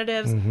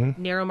Representatives,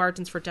 narrow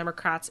margins for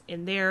Democrats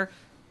in there.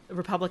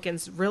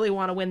 Republicans really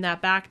want to win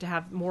that back to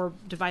have more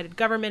divided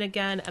government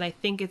again. And I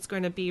think it's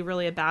going to be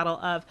really a battle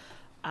of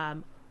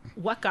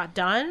what got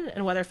done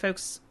and whether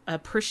folks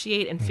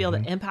appreciate and feel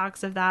the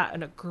impacts of that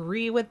and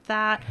agree with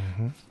that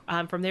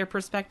from their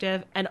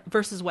perspective, and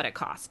versus what it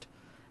cost.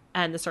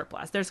 And the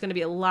surplus. There's going to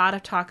be a lot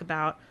of talk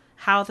about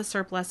how the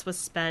surplus was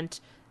spent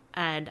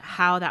and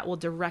how that will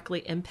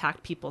directly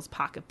impact people's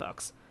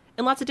pocketbooks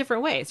in lots of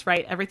different ways,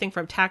 right? Everything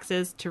from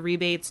taxes to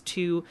rebates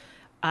to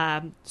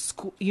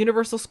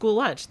universal school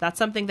lunch. That's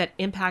something that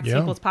impacts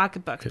people's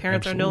pocketbooks.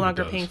 Parents are no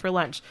longer paying for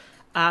lunch.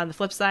 On the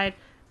flip side,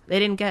 they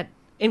didn't get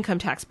income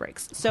tax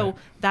breaks. So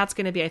that's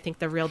going to be, I think,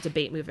 the real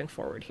debate moving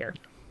forward here.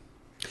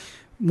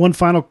 One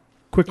final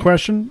quick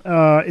question.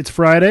 It's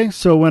Friday,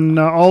 so when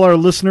all our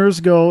listeners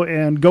go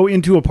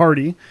into a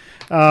party,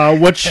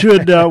 what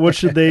should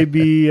they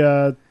be?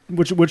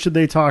 What should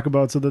they talk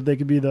about so that they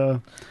could be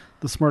the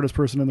smartest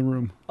person in the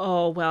room?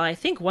 Oh, well, I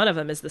think one of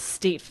them is the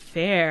state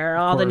fair.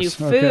 All the new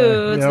foods.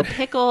 Okay. Yep. The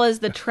pickle is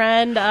the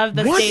trend of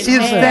the state fair.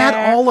 What is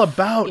that all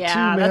about?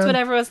 Yeah, that's what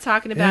everyone's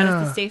talking about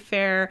is the state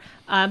fair.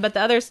 But the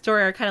other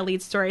story, our kind of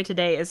lead story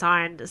today, is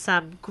on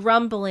some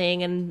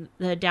grumbling in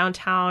the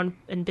downtown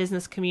and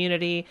business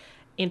community,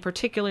 in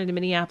particular in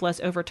Minneapolis,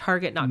 over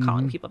Target not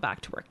calling people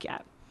back to work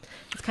yet.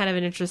 It's kind of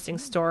an interesting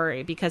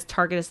story because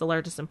Target is the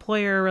largest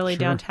employer really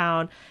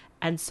downtown.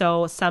 And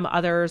so some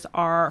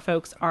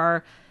folks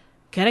are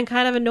getting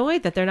kind of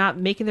annoyed that they're not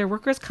making their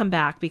workers come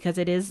back because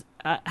it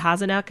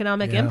has an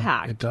economic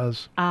impact. It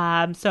does.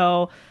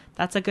 So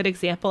that's a good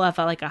example of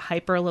a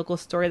hyper local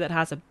story that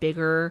has a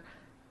bigger,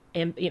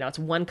 it's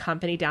one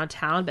company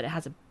downtown, but it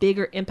has a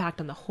bigger impact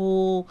on the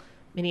whole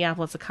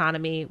Minneapolis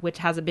economy, which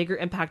has a bigger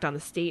impact on the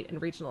state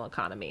and regional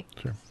economy.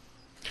 Sure.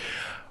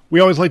 We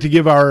always like to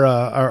give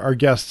our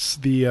guests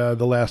the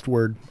last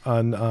word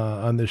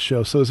on this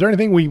show. So, is there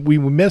anything we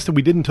missed that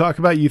we didn't talk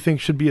about you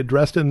think should be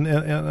addressed on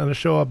a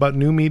show about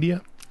new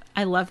media?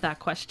 I love that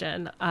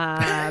question,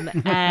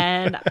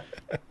 and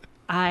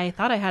I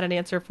thought I had an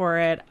answer for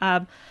it.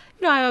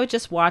 I would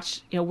just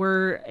watch.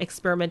 We're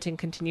experimenting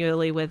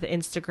continually with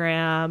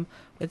Instagram,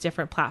 with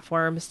different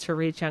platforms to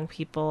reach young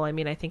people. I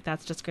mean, I think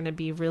that's just going to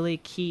be really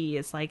key.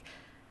 Is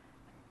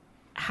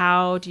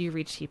how do you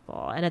reach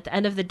people? And at the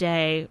end of the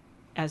day,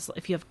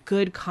 if you have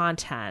good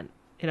content,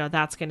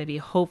 that's going to be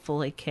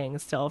hopefully king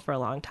still for a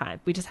long time.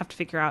 We just have to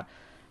figure out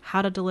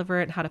how to deliver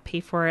it and how to pay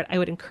for it. I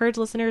would encourage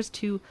listeners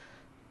to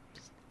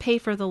pay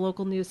for the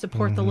local news,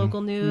 support the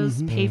local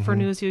news, pay for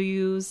news you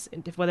use,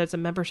 whether it's a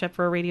membership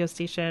for a radio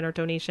station or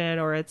donation,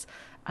 or it's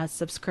a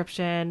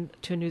subscription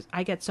to a news.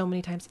 I get so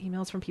many times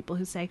emails from people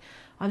who say,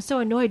 I'm so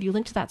annoyed you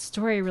linked to that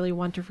story I really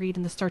want to read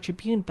in the Star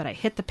Tribune, but I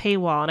hit the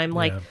paywall. And I'm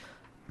like,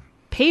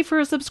 pay for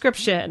a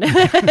subscription.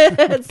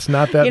 It's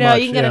not that much.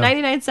 You can get a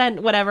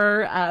 99-cent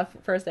whatever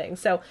first thing.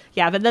 So,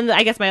 but then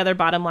I guess my other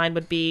bottom line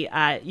would be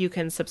you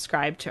can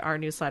subscribe to our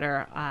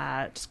newsletter.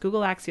 Just Google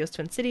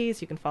Axios-Twin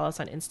Cities. You can follow us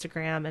on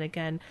Instagram. And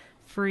again,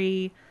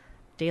 free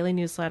daily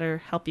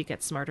newsletter, help you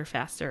get smarter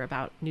faster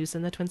about news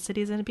in the Twin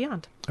Cities and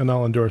beyond. And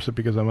I'll endorse it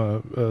because I'm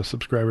a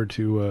subscriber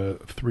to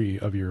 3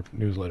 of your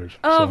newsletters.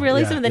 Oh, so,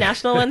 really? Some of the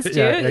national ones too?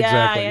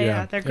 Exactly.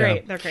 Yeah. They're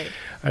great. They're great.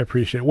 I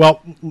appreciate it.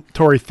 Well,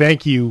 Torey,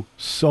 thank you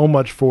so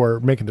much for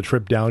making the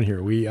trip down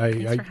here.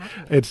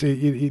 This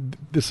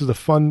is a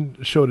fun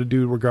show to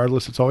do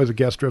regardless. It's always a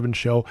guest-driven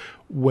show.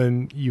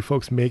 When you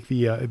folks make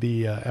the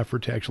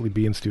effort to actually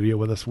be in studio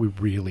with us, we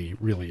really,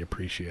 really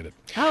appreciate it.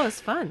 Oh,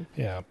 it's fun.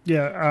 Yeah.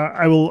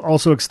 I will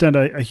also extend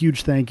a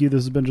huge thank you.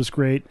 This has been just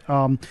great.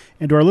 And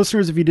to our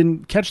listeners, if you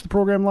didn't catch the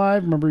program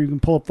live, remember you can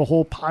pull up the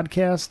whole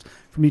podcast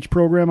from each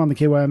program on the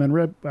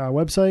KYMN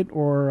website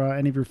or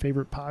any of your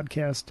favorite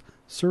podcast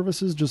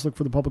services. Just look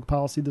for the Public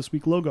Policy This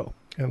Week logo.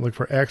 And look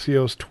for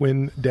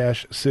Axios-Twin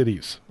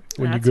Cities.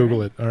 when That's you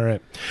Google right. it. All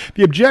right.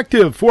 The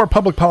objective for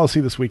public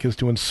policy this week is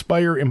to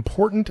inspire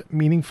important,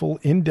 meaningful,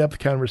 in-depth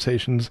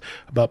conversations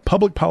about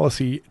public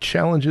policy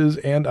challenges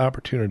and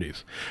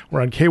opportunities.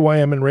 We're on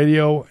KYMN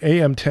Radio,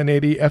 AM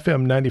 1080,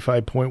 FM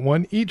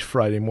 95.1 each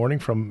Friday morning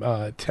from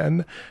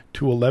 10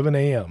 to 11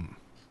 a.m.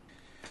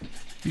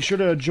 Be sure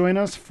to join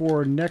us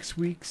for next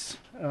week's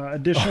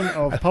edition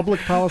of Public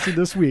Policy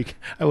This Week.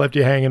 I left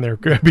you hanging there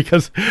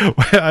because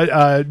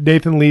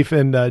Nathan Leaf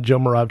and Joe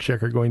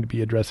Moravchik are going to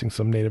be addressing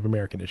some Native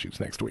American issues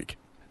next week.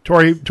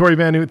 Torey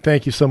Van Oot,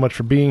 thank you so much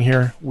for being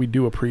here. We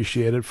do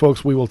appreciate it.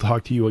 Folks, we will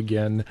talk to you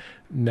again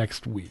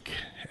next week.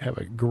 Have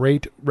a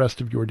great rest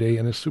of your day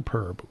and a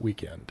superb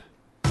weekend.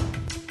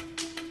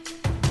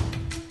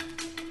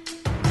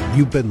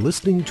 You've been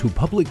listening to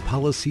Public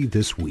Policy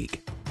This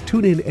Week.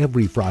 Tune in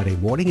every Friday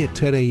morning at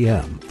 10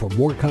 a.m. for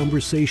more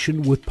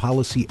conversation with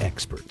policy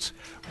experts.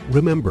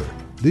 Remember,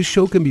 this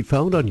show can be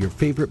found on your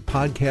favorite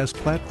podcast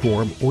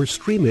platform or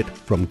stream it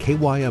from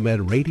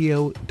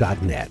kymnradio.net.